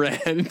 some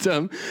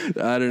random.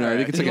 I don't know. I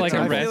think it's Like like a a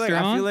temple.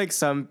 I feel like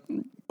some.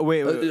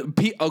 Wait.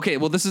 Okay,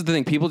 well, this is the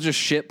thing. People just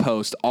shit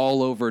post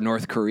all over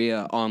North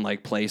Korea on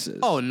like places.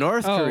 Oh,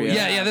 North Korea.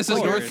 yeah, this is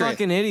You're North a Korea.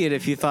 fucking idiot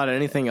if you thought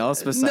anything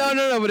else besides.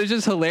 No, but it's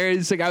just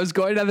hilarious. Like, I was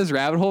going down this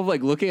rabbit hole of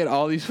like looking at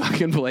all these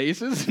fucking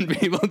places and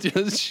people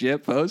just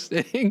shit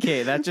posting.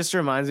 Okay, that just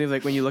reminds me of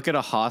like when you look at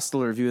a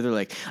hostel review, they're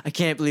like, I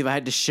can't believe I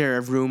had to share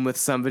a room with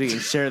somebody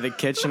and share the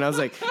kitchen. I was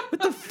like, what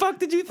the fuck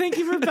did you think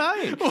you were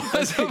buying?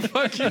 What's the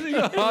fuck you think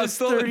a It was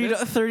hostel is?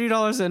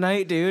 $30 a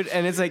night, dude.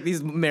 And it's like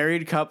these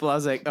married couple. I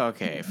was like,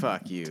 okay,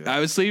 fuck you. I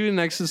was sleeping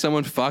next to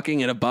someone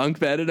fucking in a bunk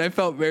bed and I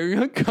felt very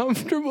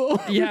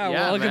uncomfortable. Yeah,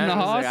 welcome man, to I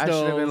was like, I should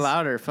have been hostels.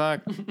 louder.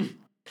 Fuck.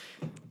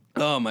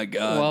 Oh my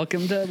god.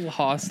 Welcome to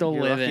hostel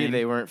You're lucky living.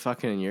 they weren't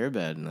fucking in your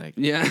bed. Like,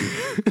 Yeah.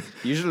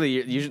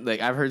 usually, like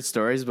I've heard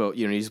stories about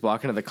you just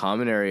walk into the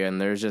common area and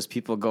there's just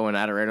people going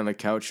at it right on the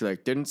couch. You're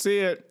like, didn't see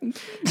it, and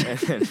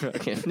then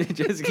fucking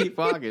just keep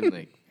walking.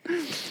 Like,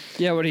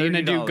 Yeah, what are you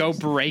gonna do? Go $30.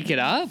 break it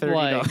up? $30.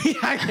 Like,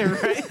 Yeah,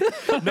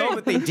 right. No,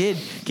 but they did.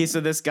 Okay, so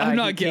this guy. I'm he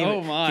not came getting-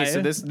 in- oh my. Okay,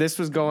 so this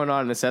was going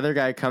on. This other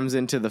guy comes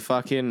into the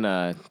fucking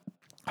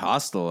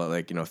hostel at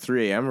like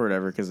 3 a.m. or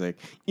whatever, because like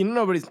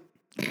nobody's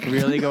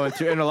really going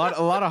through. And a lot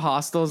of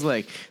hostels,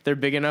 like, they're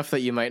big enough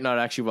that you might not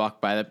actually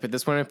walk by that. But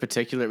this one in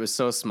particular, it was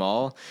so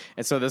small.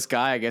 And so this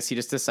guy, I guess he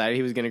just decided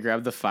he was going to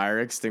grab the fire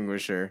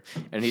extinguisher,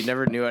 and he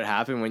never knew what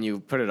happened when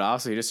you put it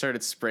off. So he just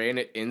started spraying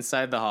it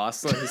inside the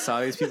hostel. And he saw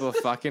these people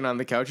fucking on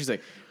the couch. He's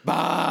like,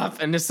 "Bop,"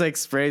 and just like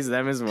sprays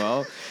them as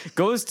well.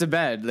 Goes to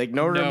bed, like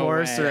no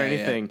remorse way. or Yeah,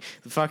 anything.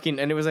 Fucking,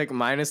 and it was like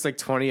minus like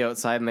 20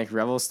 outside and like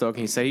Revelstoke.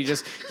 And he said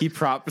he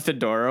propped the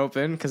door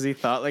open because he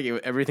thought like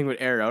everything would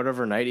air out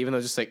overnight, even though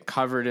it's just like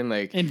covered in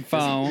like In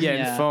foam, Yeah,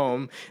 yeah. in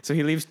foam. So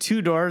he leaves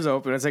 2 doors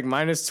open. It's like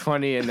minus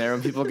 20 in there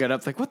when people get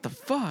up. Like, what the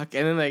fuck?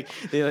 And then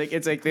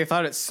it's like they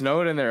thought it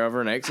snowed in there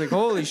overnight. It's like,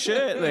 holy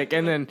shit! Like,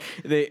 and then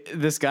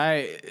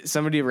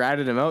somebody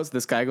ratted him out. So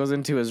this guy goes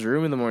into his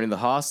room in the morning. The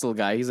hostel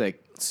guy. He's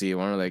like, so you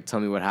want to like tell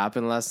me what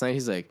happened last night?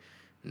 He's like,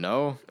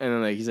 no. And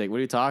then like he's like, what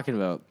are you talking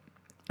about?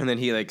 And then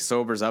he like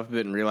sobers up a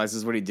bit and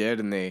realizes what he did,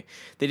 and they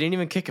didn't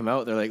even kick him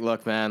out. They're like,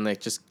 look, man,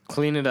 like just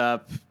clean it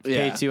up,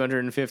 pay Yeah.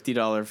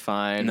 $250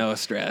 fine, No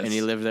stress. and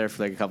he lived there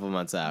for like a couple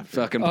months after.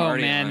 Fucking oh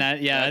party. man, on.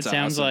 that That's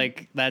sounds awesome.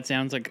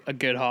 like a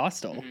good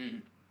hostel.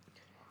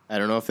 I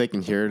don't know if they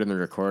can hear it in the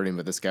recording,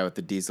 but this guy with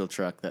the diesel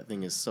truck, that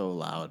thing is so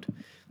loud.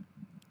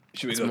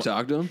 Should we go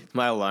talk to him?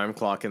 My alarm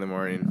clock in the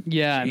morning.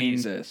 Yeah, I mean,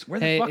 Jesus. Where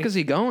the hey, fuck is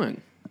he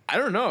going? I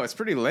don't know. It's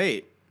pretty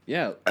late.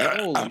 Yeah.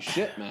 Holy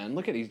shit, man.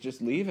 Look at he's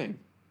just leaving.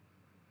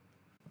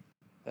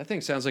 That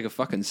thing sounds like a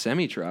fucking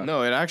semi truck.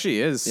 No, it actually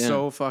is Yeah.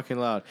 so fucking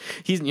loud.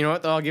 You know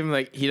what? Though? I'll give him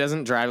like he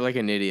doesn't drive like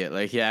an idiot.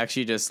 Like he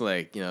actually just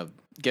like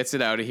gets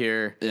it out of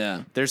here.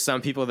 Yeah. There's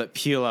some people that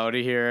peel out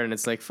of here, and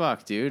it's like,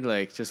 fuck, dude.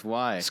 Like, just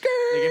why? Skirt!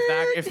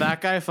 Like, if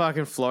that guy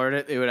fucking floored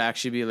it, it would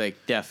actually be, like,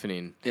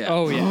 deafening. Yeah.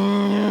 Oh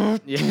yeah.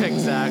 Yeah,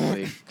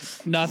 exactly.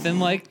 Nothing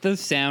like the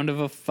sound of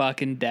a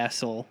fucking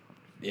decibel.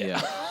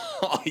 Yeah.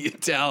 Oh, you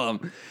tell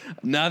them.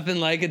 Nothing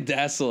like a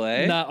decibel,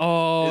 eh?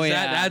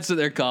 That's what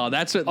they're called.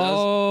 That's what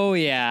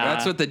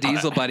the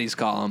diesel buddies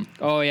call them.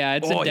 Oh yeah,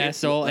 it's Oh, a yeah,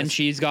 decibel, and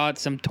she's got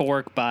some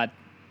torque, bud.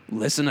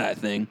 Listen to that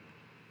thing.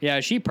 Yeah,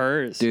 she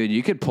purrs. Dude,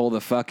 you could pull the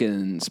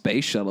fucking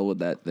space shuttle with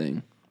that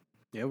thing.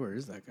 Yeah, where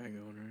is that guy going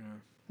right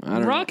now? I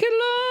don't Rocket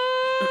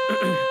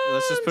launch.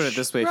 Let's just put it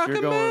this way: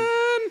 Rocket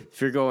if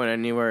you're going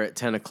anywhere at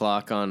 10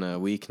 o'clock on a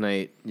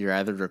weeknight, you're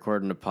either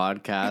recording a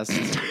podcast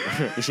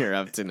or you're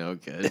up to no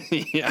good. know.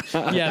 Yeah.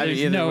 Yeah,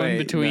 there's no in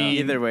between.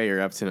 Either way,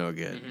 you're up to no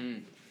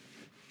good.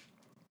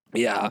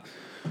 Yeah.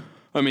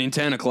 I mean,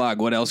 10 o'clock.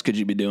 What else could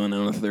you be doing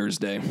on a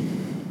Thursday?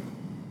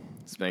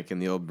 Spanking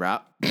the old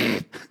brap.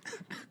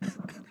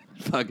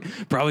 Fuck.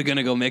 Probably going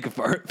to go make a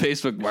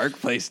Facebook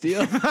Marketplace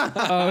deal.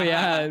 Oh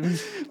yeah, I'm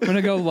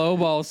gonna go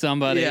lowball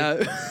somebody.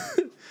 Yeah.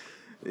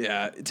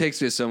 Yeah. It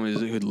takes me to someone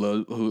who'd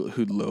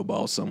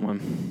lowball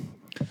someone.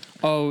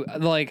 Oh,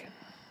 like,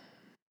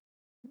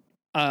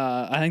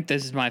 I think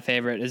this is my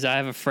favorite. Is I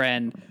have a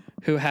friend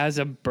who has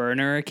a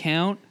burner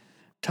account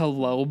to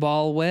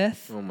lowball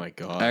with. Oh my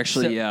god!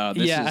 Actually,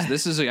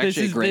 This is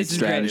actually a great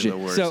strategy. The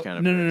worst So kind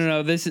of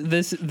no. This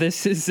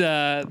is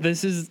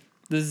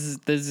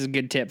a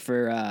good tip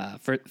for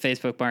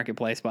Facebook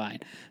Marketplace buying.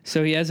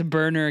 So he has a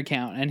burner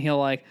account, and he'll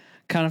like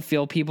kind of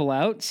feel people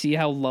out, see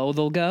how low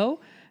they'll go.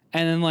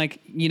 And then,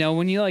 like, you know,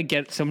 when you, like,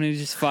 get someone who's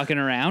just fucking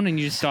around and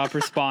you just stop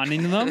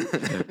responding to them.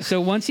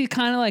 So once he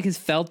kind of, like, has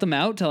felt them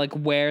out to, like,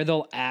 where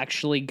they'll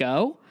actually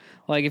go,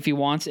 like, if he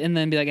wants, and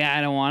then be like, I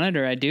don't want it,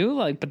 or I do,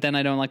 like, but then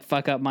I don't, like,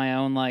 fuck up my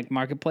own, like,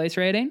 marketplace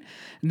rating.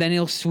 And then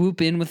he'll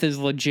swoop in with his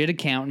legit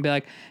account and be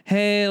like,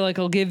 hey, like,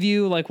 I'll give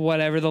you, like,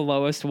 whatever the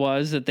lowest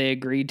was that they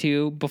agreed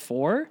to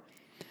before.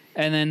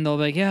 And then they'll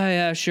be like,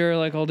 yeah, sure,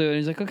 like, I'll do it. And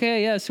he's like,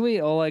 okay, yeah, sweet.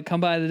 I'll, like, come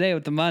by today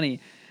with the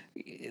money.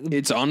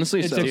 It's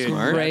honestly It's so a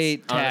smart.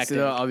 great Honestly, tactic.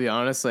 though, I'll be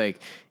honest, like,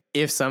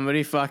 if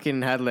somebody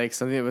fucking had, like,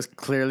 something that was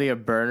clearly a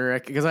burner,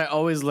 because I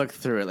always look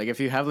through it. Like, if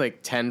you have, like,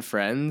 10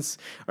 friends,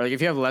 or, like, if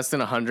you have less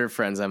than 100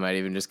 friends, I might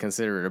even just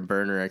consider it a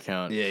burner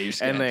account. Yeah, you're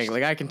And, sketched.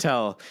 like, I can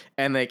tell.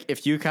 And, like,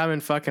 if you come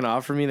and fucking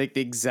offer me, like,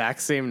 the exact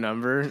same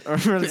number, or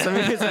something,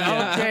 it's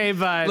like, okay,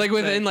 but... Like,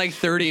 within, like,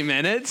 30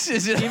 minutes?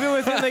 It's just- even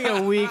within, like,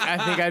 a week, I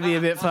think I'd be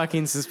a bit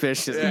fucking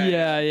suspicious.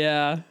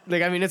 Yeah.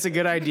 Like, I mean, it's a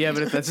good idea,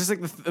 but if that's just,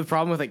 like, the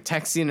problem with, like,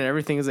 texting and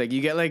everything is, like, you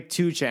get, like,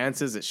 2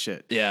 chances at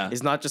shit. Yeah.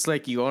 It's not just,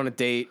 like, you go on a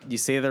date, you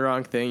say the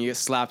wrong thing, you get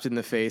slapped in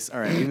the face. All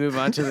right, we move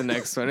on to the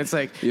next one. It's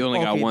like, You only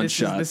got one this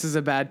shot. This is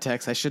a bad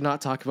text. I should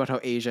not talk about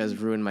how Asia has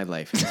ruined my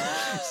life.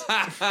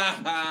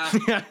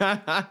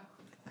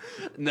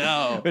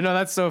 No. But no,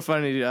 that's so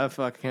funny, dude. I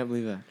can't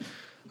believe that.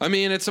 I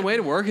mean, it's a way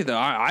to work it, though.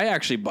 I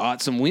actually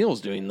bought some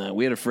wheels doing that.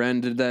 We had a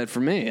friend did that for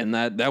me, and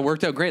that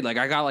worked out great. Like,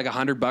 I got, like,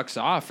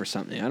 $100 off or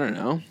something. I don't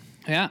know.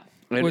 Yeah.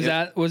 And Was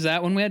it-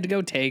 that when we had to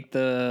go take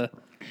the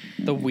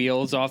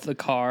wheels off the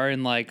car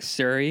in like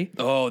Surrey?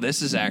 Oh,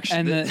 this is actually...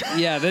 And this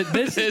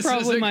This is is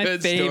probably a my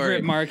good favorite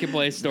story.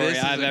 marketplace story This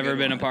is I've a ever good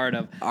been one. a part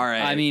of. All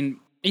right. I mean,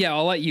 yeah,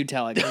 I'll let you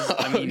tell it. 'Cause,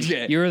 I mean,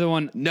 Okay. you're the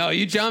one. No,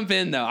 you jump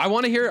in, though. I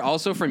want to hear it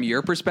also from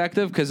your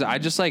perspective, because I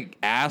just, like,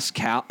 asked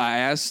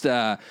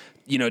to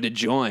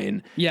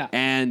join. Yeah.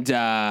 And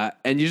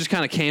you just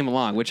kind of came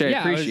along, which I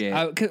Yeah,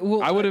 appreciate.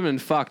 well, I would have been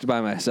fucked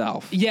by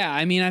myself. Yeah,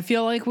 I mean, I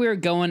feel like we were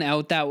going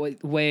out that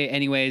way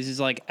anyways, is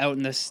like out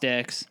in the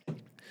sticks.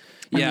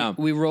 I Yeah. mean,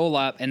 we roll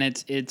up and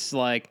it's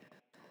like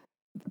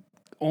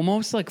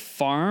almost like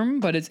farm,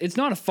 but it's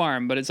not a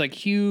farm, but it's like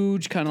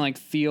huge kind of like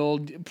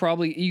field.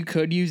 Probably you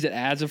could use it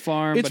as a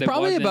farm. It's but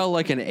probably it wasn't. about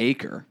like an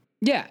acre.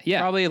 Yeah.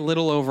 Probably a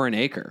little over an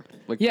acre.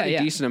 Like Yeah, pretty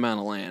yeah. decent amount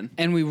of land.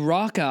 And we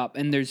rock up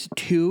and there's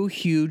 2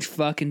 huge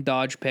fucking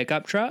Dodge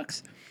pickup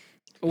trucks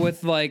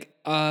with like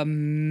a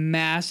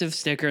massive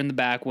sticker in the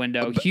back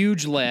window,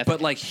 huge lift,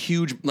 But like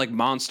huge, like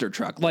monster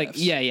truck like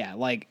lifts.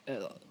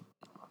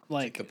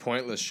 like The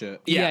pointless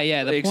shit. the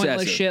excessive.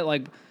 pointless shit,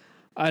 like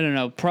I don't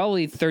know,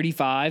 probably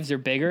 35s or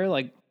bigger,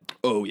 like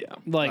Oh yeah.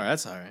 like All right,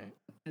 that's all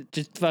right.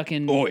 just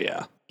fucking Oh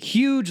yeah.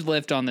 huge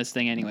lift on this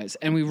thing anyways.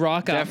 And we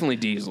rock up. Definitely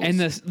diesels. And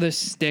the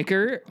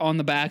sticker on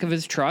the back of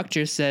his truck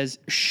just says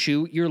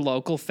 "Shoot your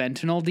local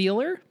fentanyl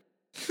dealer."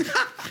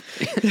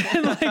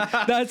 And like,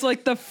 that's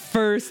like the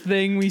first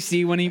thing we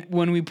see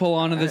when we pull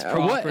onto this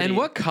property.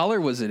 what color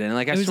was it in?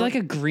 Like It was like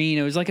a green.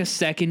 It was like a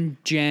second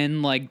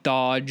gen like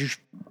Dodge.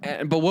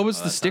 but what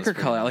was the sticker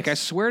color? Like I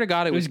swear to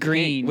God, it was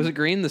green. pink. Was it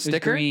green? The It was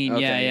sticker? green.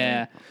 Okay,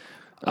 Yeah.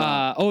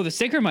 The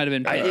sticker might have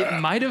been pink. It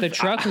might have. The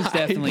truck was I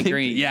definitely think-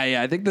 green.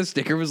 Yeah. I think the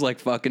sticker was like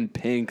fucking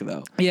pink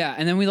though. Yeah,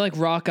 and then we like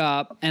rock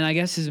up, and I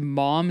guess his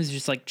mom is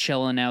just like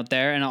chilling out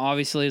there, and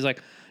obviously is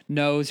like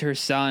knows her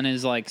son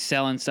is like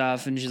selling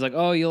stuff, and she's like,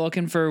 "Oh, you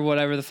looking for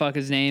whatever the fuck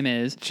his name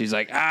is?" She's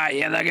like,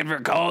 you looking for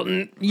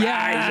Colton?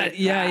 Yeah,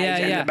 He's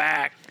in the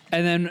back.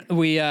 And then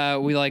we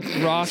like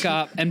rock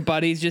up, and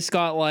Buddy's just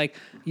got like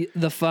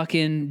the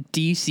fucking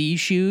DC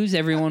shoes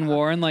everyone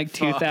wore in like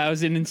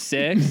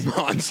 2006.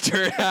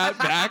 Monster hat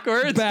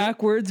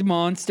Backwards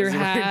monster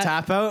hat.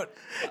 Tap out.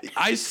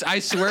 I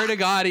swear to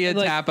God, he had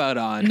Like- tap out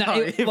on.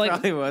 No, He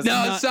probably was.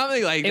 No,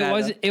 something like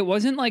that. It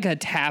wasn't like a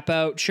tap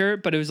out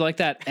shirt, but it was like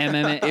that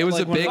MMA. It was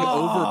like a one of big those-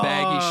 over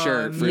baggy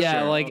shirt for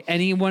yeah, sure. like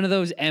any one of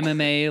those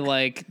MMA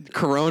like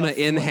Corona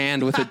in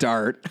hand with a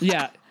dart.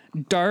 yeah.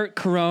 Dart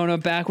Corona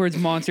backwards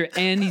monster,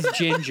 and he's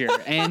ginger,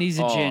 and he's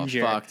a Oh,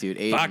 ginger. fuck, dude.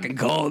 Aiden. Fucking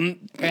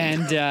golden.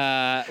 And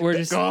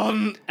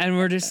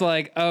we're just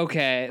like,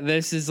 okay,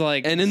 this is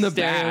like, And in the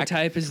back-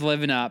 stereotype is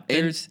living up.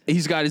 And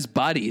he's got his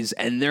buddies,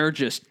 and they're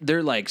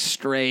like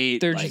straight.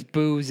 They're like, just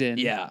boozing.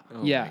 yeah,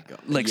 yeah.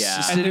 like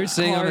Yeah. And there's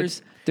sitting on the-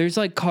 cars. There's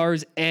like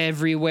cars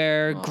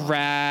everywhere,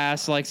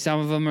 grass. Like some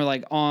of them are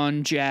like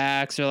on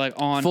jacks or like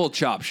on. full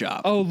chop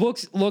shop. Oh,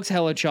 looks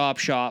hella chop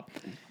shop.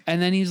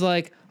 And then he's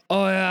like,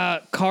 oh yeah,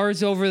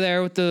 cars over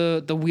there with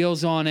the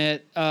wheels on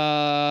it.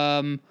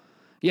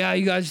 Yeah,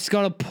 you guys just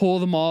gotta pull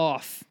them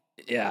off.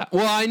 Yeah.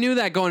 Well, I knew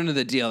that going into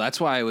the deal.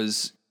 That's why I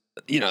was,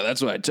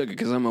 that's why I took it,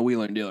 because I'm a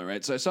wheeler and dealer,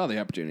 right? So I saw the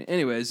opportunity.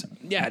 Anyways,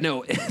 yeah,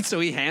 no. So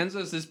he hands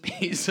us this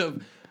piece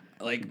of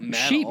like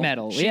metal. Sheet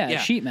metal. Yeah,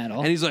 sheet metal.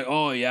 And he's like,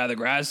 oh, yeah, the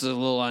grass is a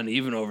little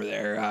uneven over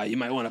there. You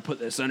might want to put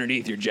this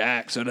underneath your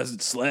jack so it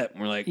doesn't slip.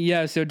 And we're like,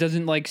 Yeah, so it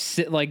doesn't like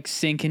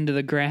sink into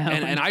the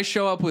ground. and I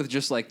show up with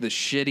just like the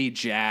shitty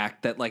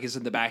jack that like is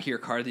in the back of your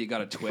car that you got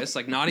to twist,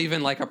 like not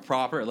even like a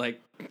proper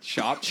like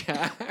shop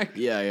jack.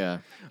 Yeah.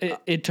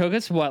 it took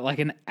us like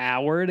an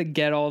hour to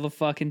get all the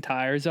fucking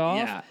tires off.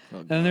 Yeah.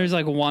 And then there's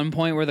like one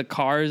point where the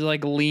car is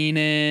like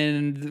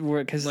leaning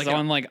because Like it's a-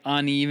 on like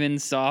uneven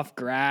soft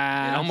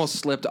grass. It almost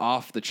slipped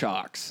off the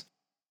chocks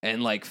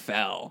and like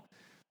fell.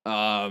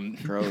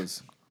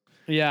 Pros.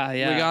 Yeah.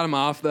 We got him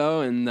off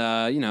though, and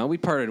we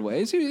parted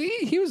ways.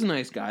 He was a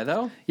nice guy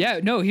though. Yeah,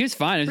 no, he was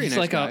fine. It was Pretty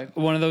just nice like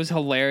guy. one of those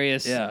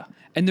hilarious. Yeah.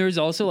 And there's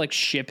also like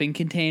shipping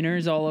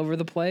containers all over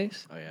the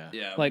place, Oh yeah.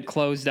 Yeah, like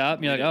closed up.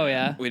 And you're like, oh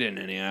yeah, we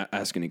didn't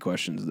ask any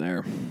questions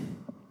there.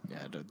 Yeah.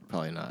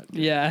 Probably not.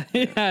 yeah,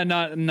 yeah.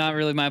 Not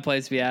really my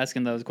place to be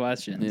asking those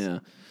questions. Yeah.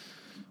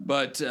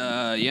 But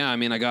I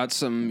mean, I got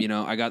some.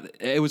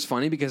 It was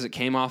funny because it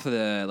came off of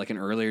an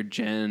earlier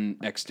gen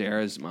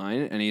Xtera's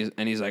mine, and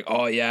he's like,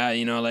 oh yeah,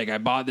 like I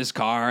bought this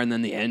car and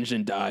then the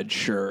engine died,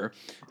 sure,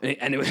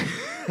 and it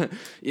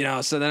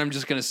was, so then I'm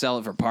just gonna sell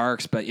it for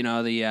parks, but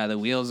the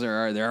wheels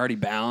they're already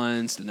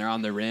balanced and they're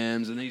on the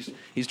rims, and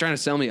he's trying to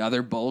sell me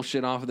other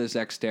bullshit off of this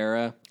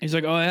Xterra. He's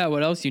like, oh yeah,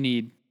 what else you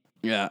need?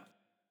 Yeah.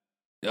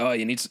 Oh,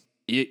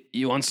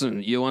 you want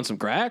some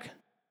crack?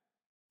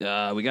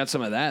 We got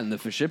some of that in the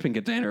shipping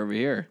container over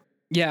here.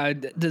 Yeah,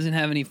 it doesn't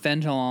have any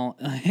fentanyl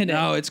in it.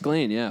 No, it's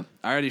clean. Yeah,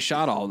 I already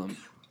shot all of them.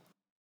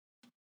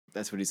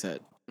 That's what he said.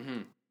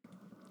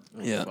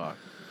 Yeah, Fuck.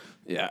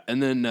 yeah,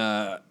 and then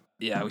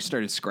we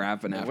started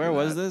scrapping after. Where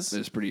was that. this? It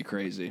was pretty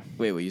crazy.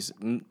 Wait, what you said?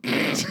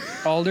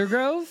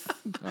 Aldergrove?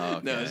 Oh,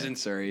 okay. No, it was in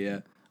Surrey. Yeah,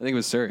 I think it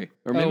was Surrey,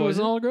 or maybe it was was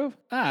in it?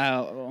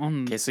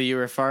 Aldergrove. Okay, so you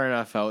were far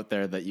enough out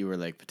there that you were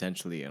like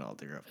potentially in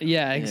Aldergrove.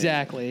 yeah,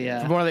 exactly.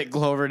 Yeah. More like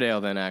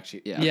Cloverdale than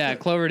actually. Yeah,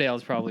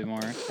 Cloverdale's probably more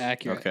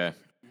accurate. Okay.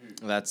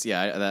 That's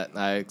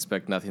I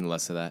expect nothing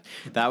less of that.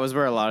 That was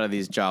where a lot of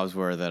these jobs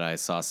were that I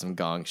saw some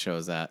gong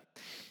shows at.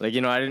 Like,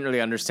 I didn't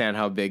really understand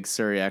how big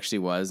Surrey actually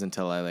was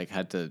until I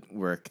had to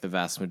work the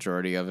vast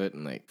majority of it,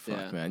 and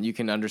fuck, man, you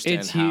can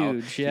understand It's how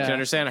huge, you yeah. can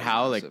understand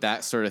how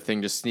that sort of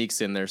thing just sneaks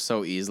in there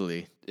so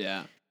easily.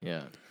 Yeah,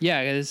 Yeah.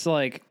 Yeah, 'cause it's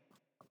like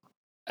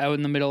out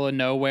in the middle of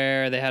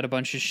nowhere. They had a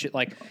bunch of shit.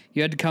 Like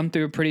you had to come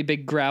through a pretty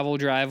big gravel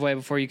driveway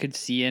before you could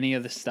see any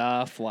of the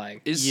stuff.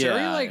 Like, is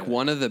Yeah. Surrey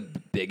one of the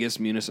biggest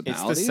It's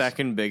municipalities? the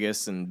second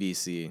biggest in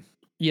BC.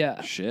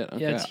 yeah, Shit.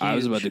 Okay. Yeah, it's I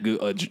was about to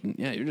huge. go.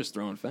 Yeah, you're just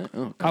throwing fat.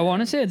 Oh, I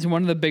want to say it's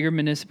one of the bigger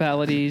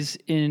municipalities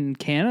in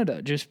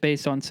Canada, just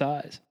based on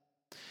size.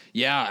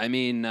 yeah. I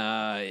mean,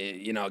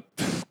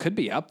 could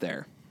be up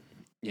there.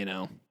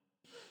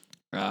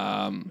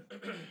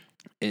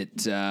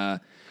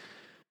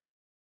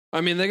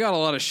 I mean, they got a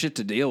lot of shit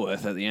to deal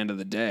with at the end of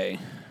the day.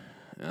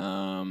 They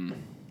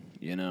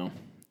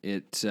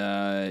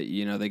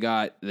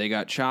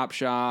got chop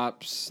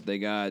shops. They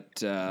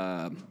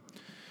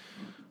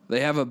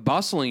have a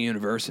bustling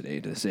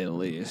university, to say the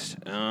least.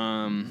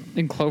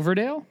 In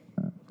Cloverdale?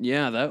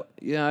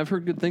 I've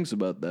heard good things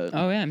about that.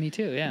 Oh yeah, me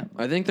too. Yeah.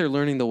 I think they're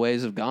learning the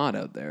ways of God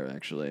out there.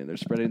 Actually, they're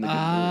spreading the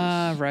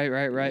good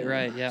news.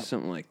 Right. Yeah.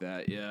 Something like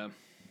that, yeah.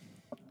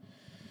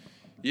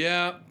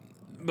 Yeah,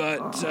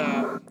 but,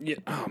 oh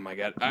my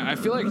God. I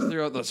feel like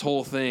throughout this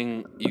whole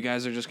thing, you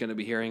guys are just going to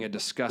be hearing a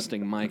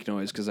disgusting mic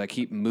noise because I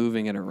keep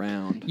moving it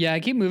around. Yeah, I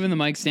keep moving the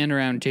mic stand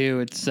around too.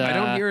 It's I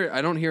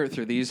don't hear it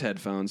through these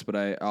headphones, but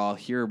I'll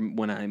hear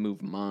when I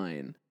move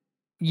mine.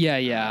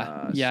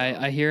 Yeah.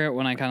 I hear it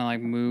when I kind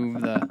of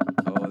move the.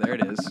 Oh, there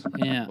it is.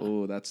 Yeah.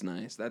 Oh, that's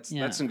nice. That's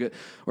Yeah. some good.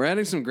 We're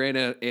adding some great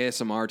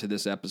ASMR to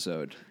this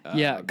episode.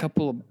 Yeah, a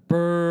couple of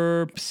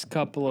burps,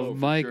 couple of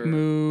mic sure.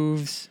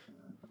 moves,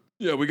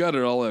 Yeah, we got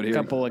it all out here.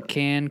 couple of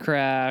can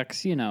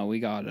cracks. We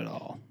got it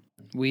all.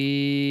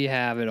 We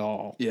have it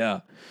all.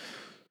 Yeah.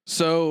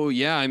 So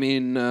yeah, I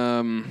mean,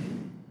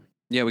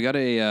 yeah, we got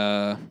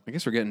I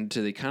guess we're getting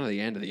to the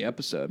end of the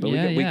episode, but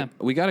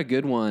we got a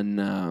good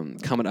one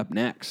coming up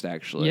next.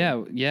 Actually,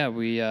 Yeah.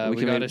 We got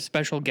maybe a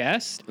special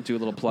guest. do a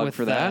little plug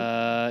for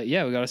that.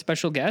 Yeah, we got a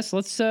special guest.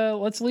 Let's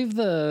leave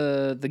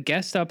the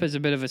guest up as a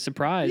bit of a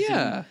surprise.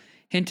 Yeah. and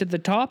hint at the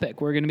topic.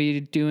 We're going to be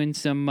doing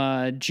some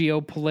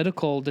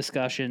geopolitical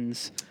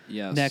discussions.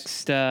 Yes.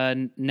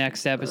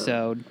 Next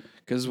episode.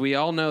 Because we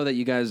all know that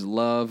you guys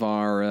love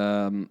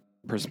our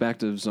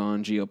perspectives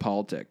on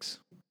geopolitics.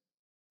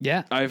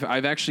 Yeah.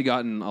 I've actually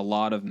gotten a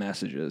lot of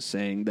messages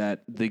saying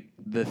that the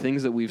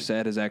things that we've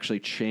said has actually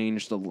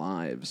changed the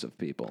lives of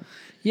people.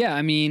 Yeah,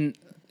 I mean,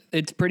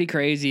 it's pretty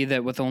crazy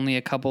that with only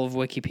a couple of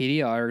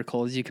Wikipedia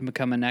articles, you can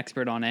become an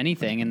expert on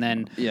anything and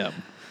then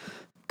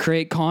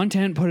create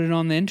content, put it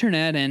on the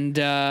internet, and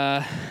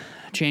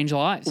change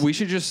lives. We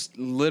should just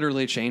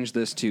literally change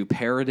this to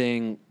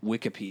Parroting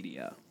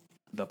Wikipedia,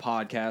 the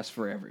podcast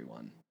for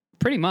everyone.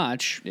 Pretty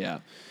much. Yeah.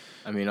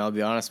 I mean, I'll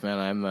be honest,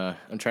 man.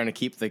 I'm trying to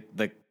keep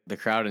the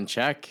crowd in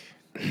check.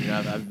 You know,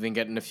 I've been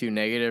getting a few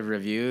negative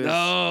reviews.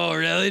 Oh,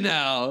 really?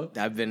 No.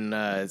 I've been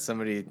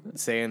somebody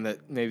saying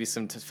that maybe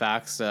some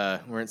facts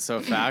weren't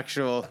so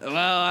factual. Well,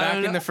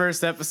 back in the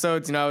first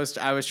episodes, you know,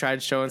 I was trying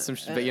showing some,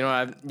 but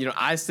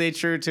I stay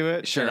true to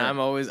it. Sure.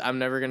 And I'm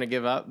never gonna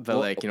give up. But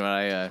like, you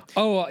know,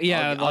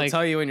 I'll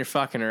tell you when you're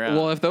fucking around.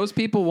 Well, if those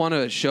people want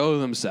to show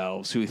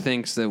themselves, who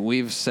thinks that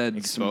we've said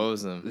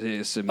expose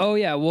them. Oh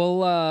yeah, we'll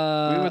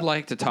we would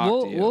like to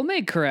talk to you. We'll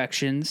make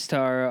corrections to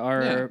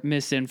our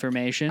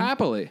misinformation.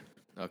 Happily.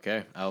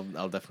 Okay, I'll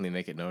definitely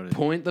make it noted.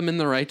 Point them in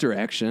the right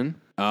direction.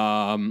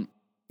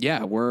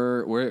 Yeah,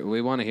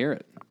 we want to hear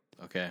it.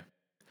 Okay.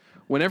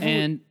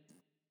 And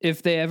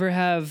if they ever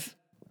have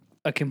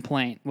a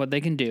complaint, what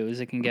they can do is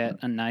they can get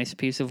a nice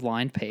piece of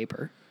lined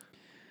paper,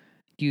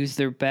 use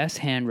their best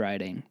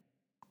handwriting,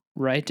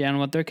 write down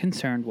what they're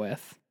concerned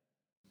with.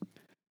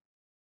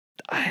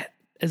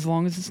 As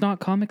long as it's not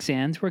Comic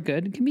Sans, we're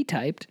good. It can be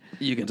typed.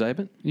 You can type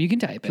it? You can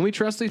type it. Can we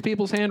trust these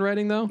people's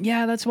handwriting, though?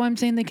 Yeah, that's why I'm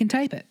saying they can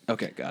type it.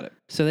 Okay, got it.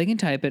 So they can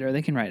type it or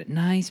they can write it.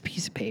 Nice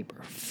piece of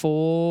paper.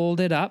 Fold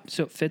it up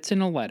so it fits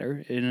in a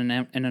letter in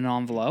an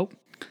envelope.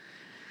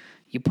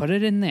 You put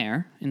it in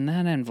there, in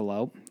that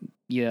envelope.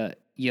 You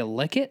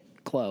lick it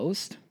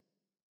closed.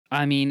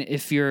 I mean,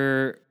 if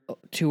you're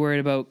too worried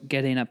about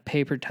getting a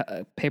paper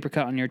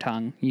cut on your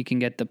tongue, you can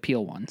get the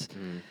peel ones.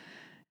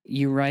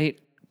 You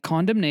write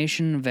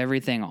condemnation of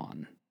everything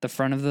on the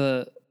front of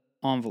the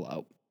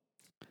envelope.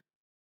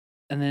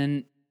 And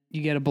then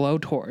you get a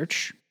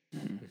blowtorch.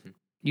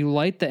 You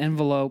light the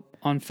envelope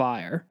on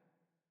fire.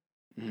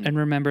 And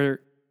remember,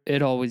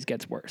 it always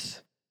gets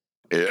worse.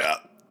 Yeah.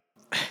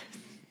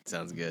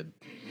 Sounds good.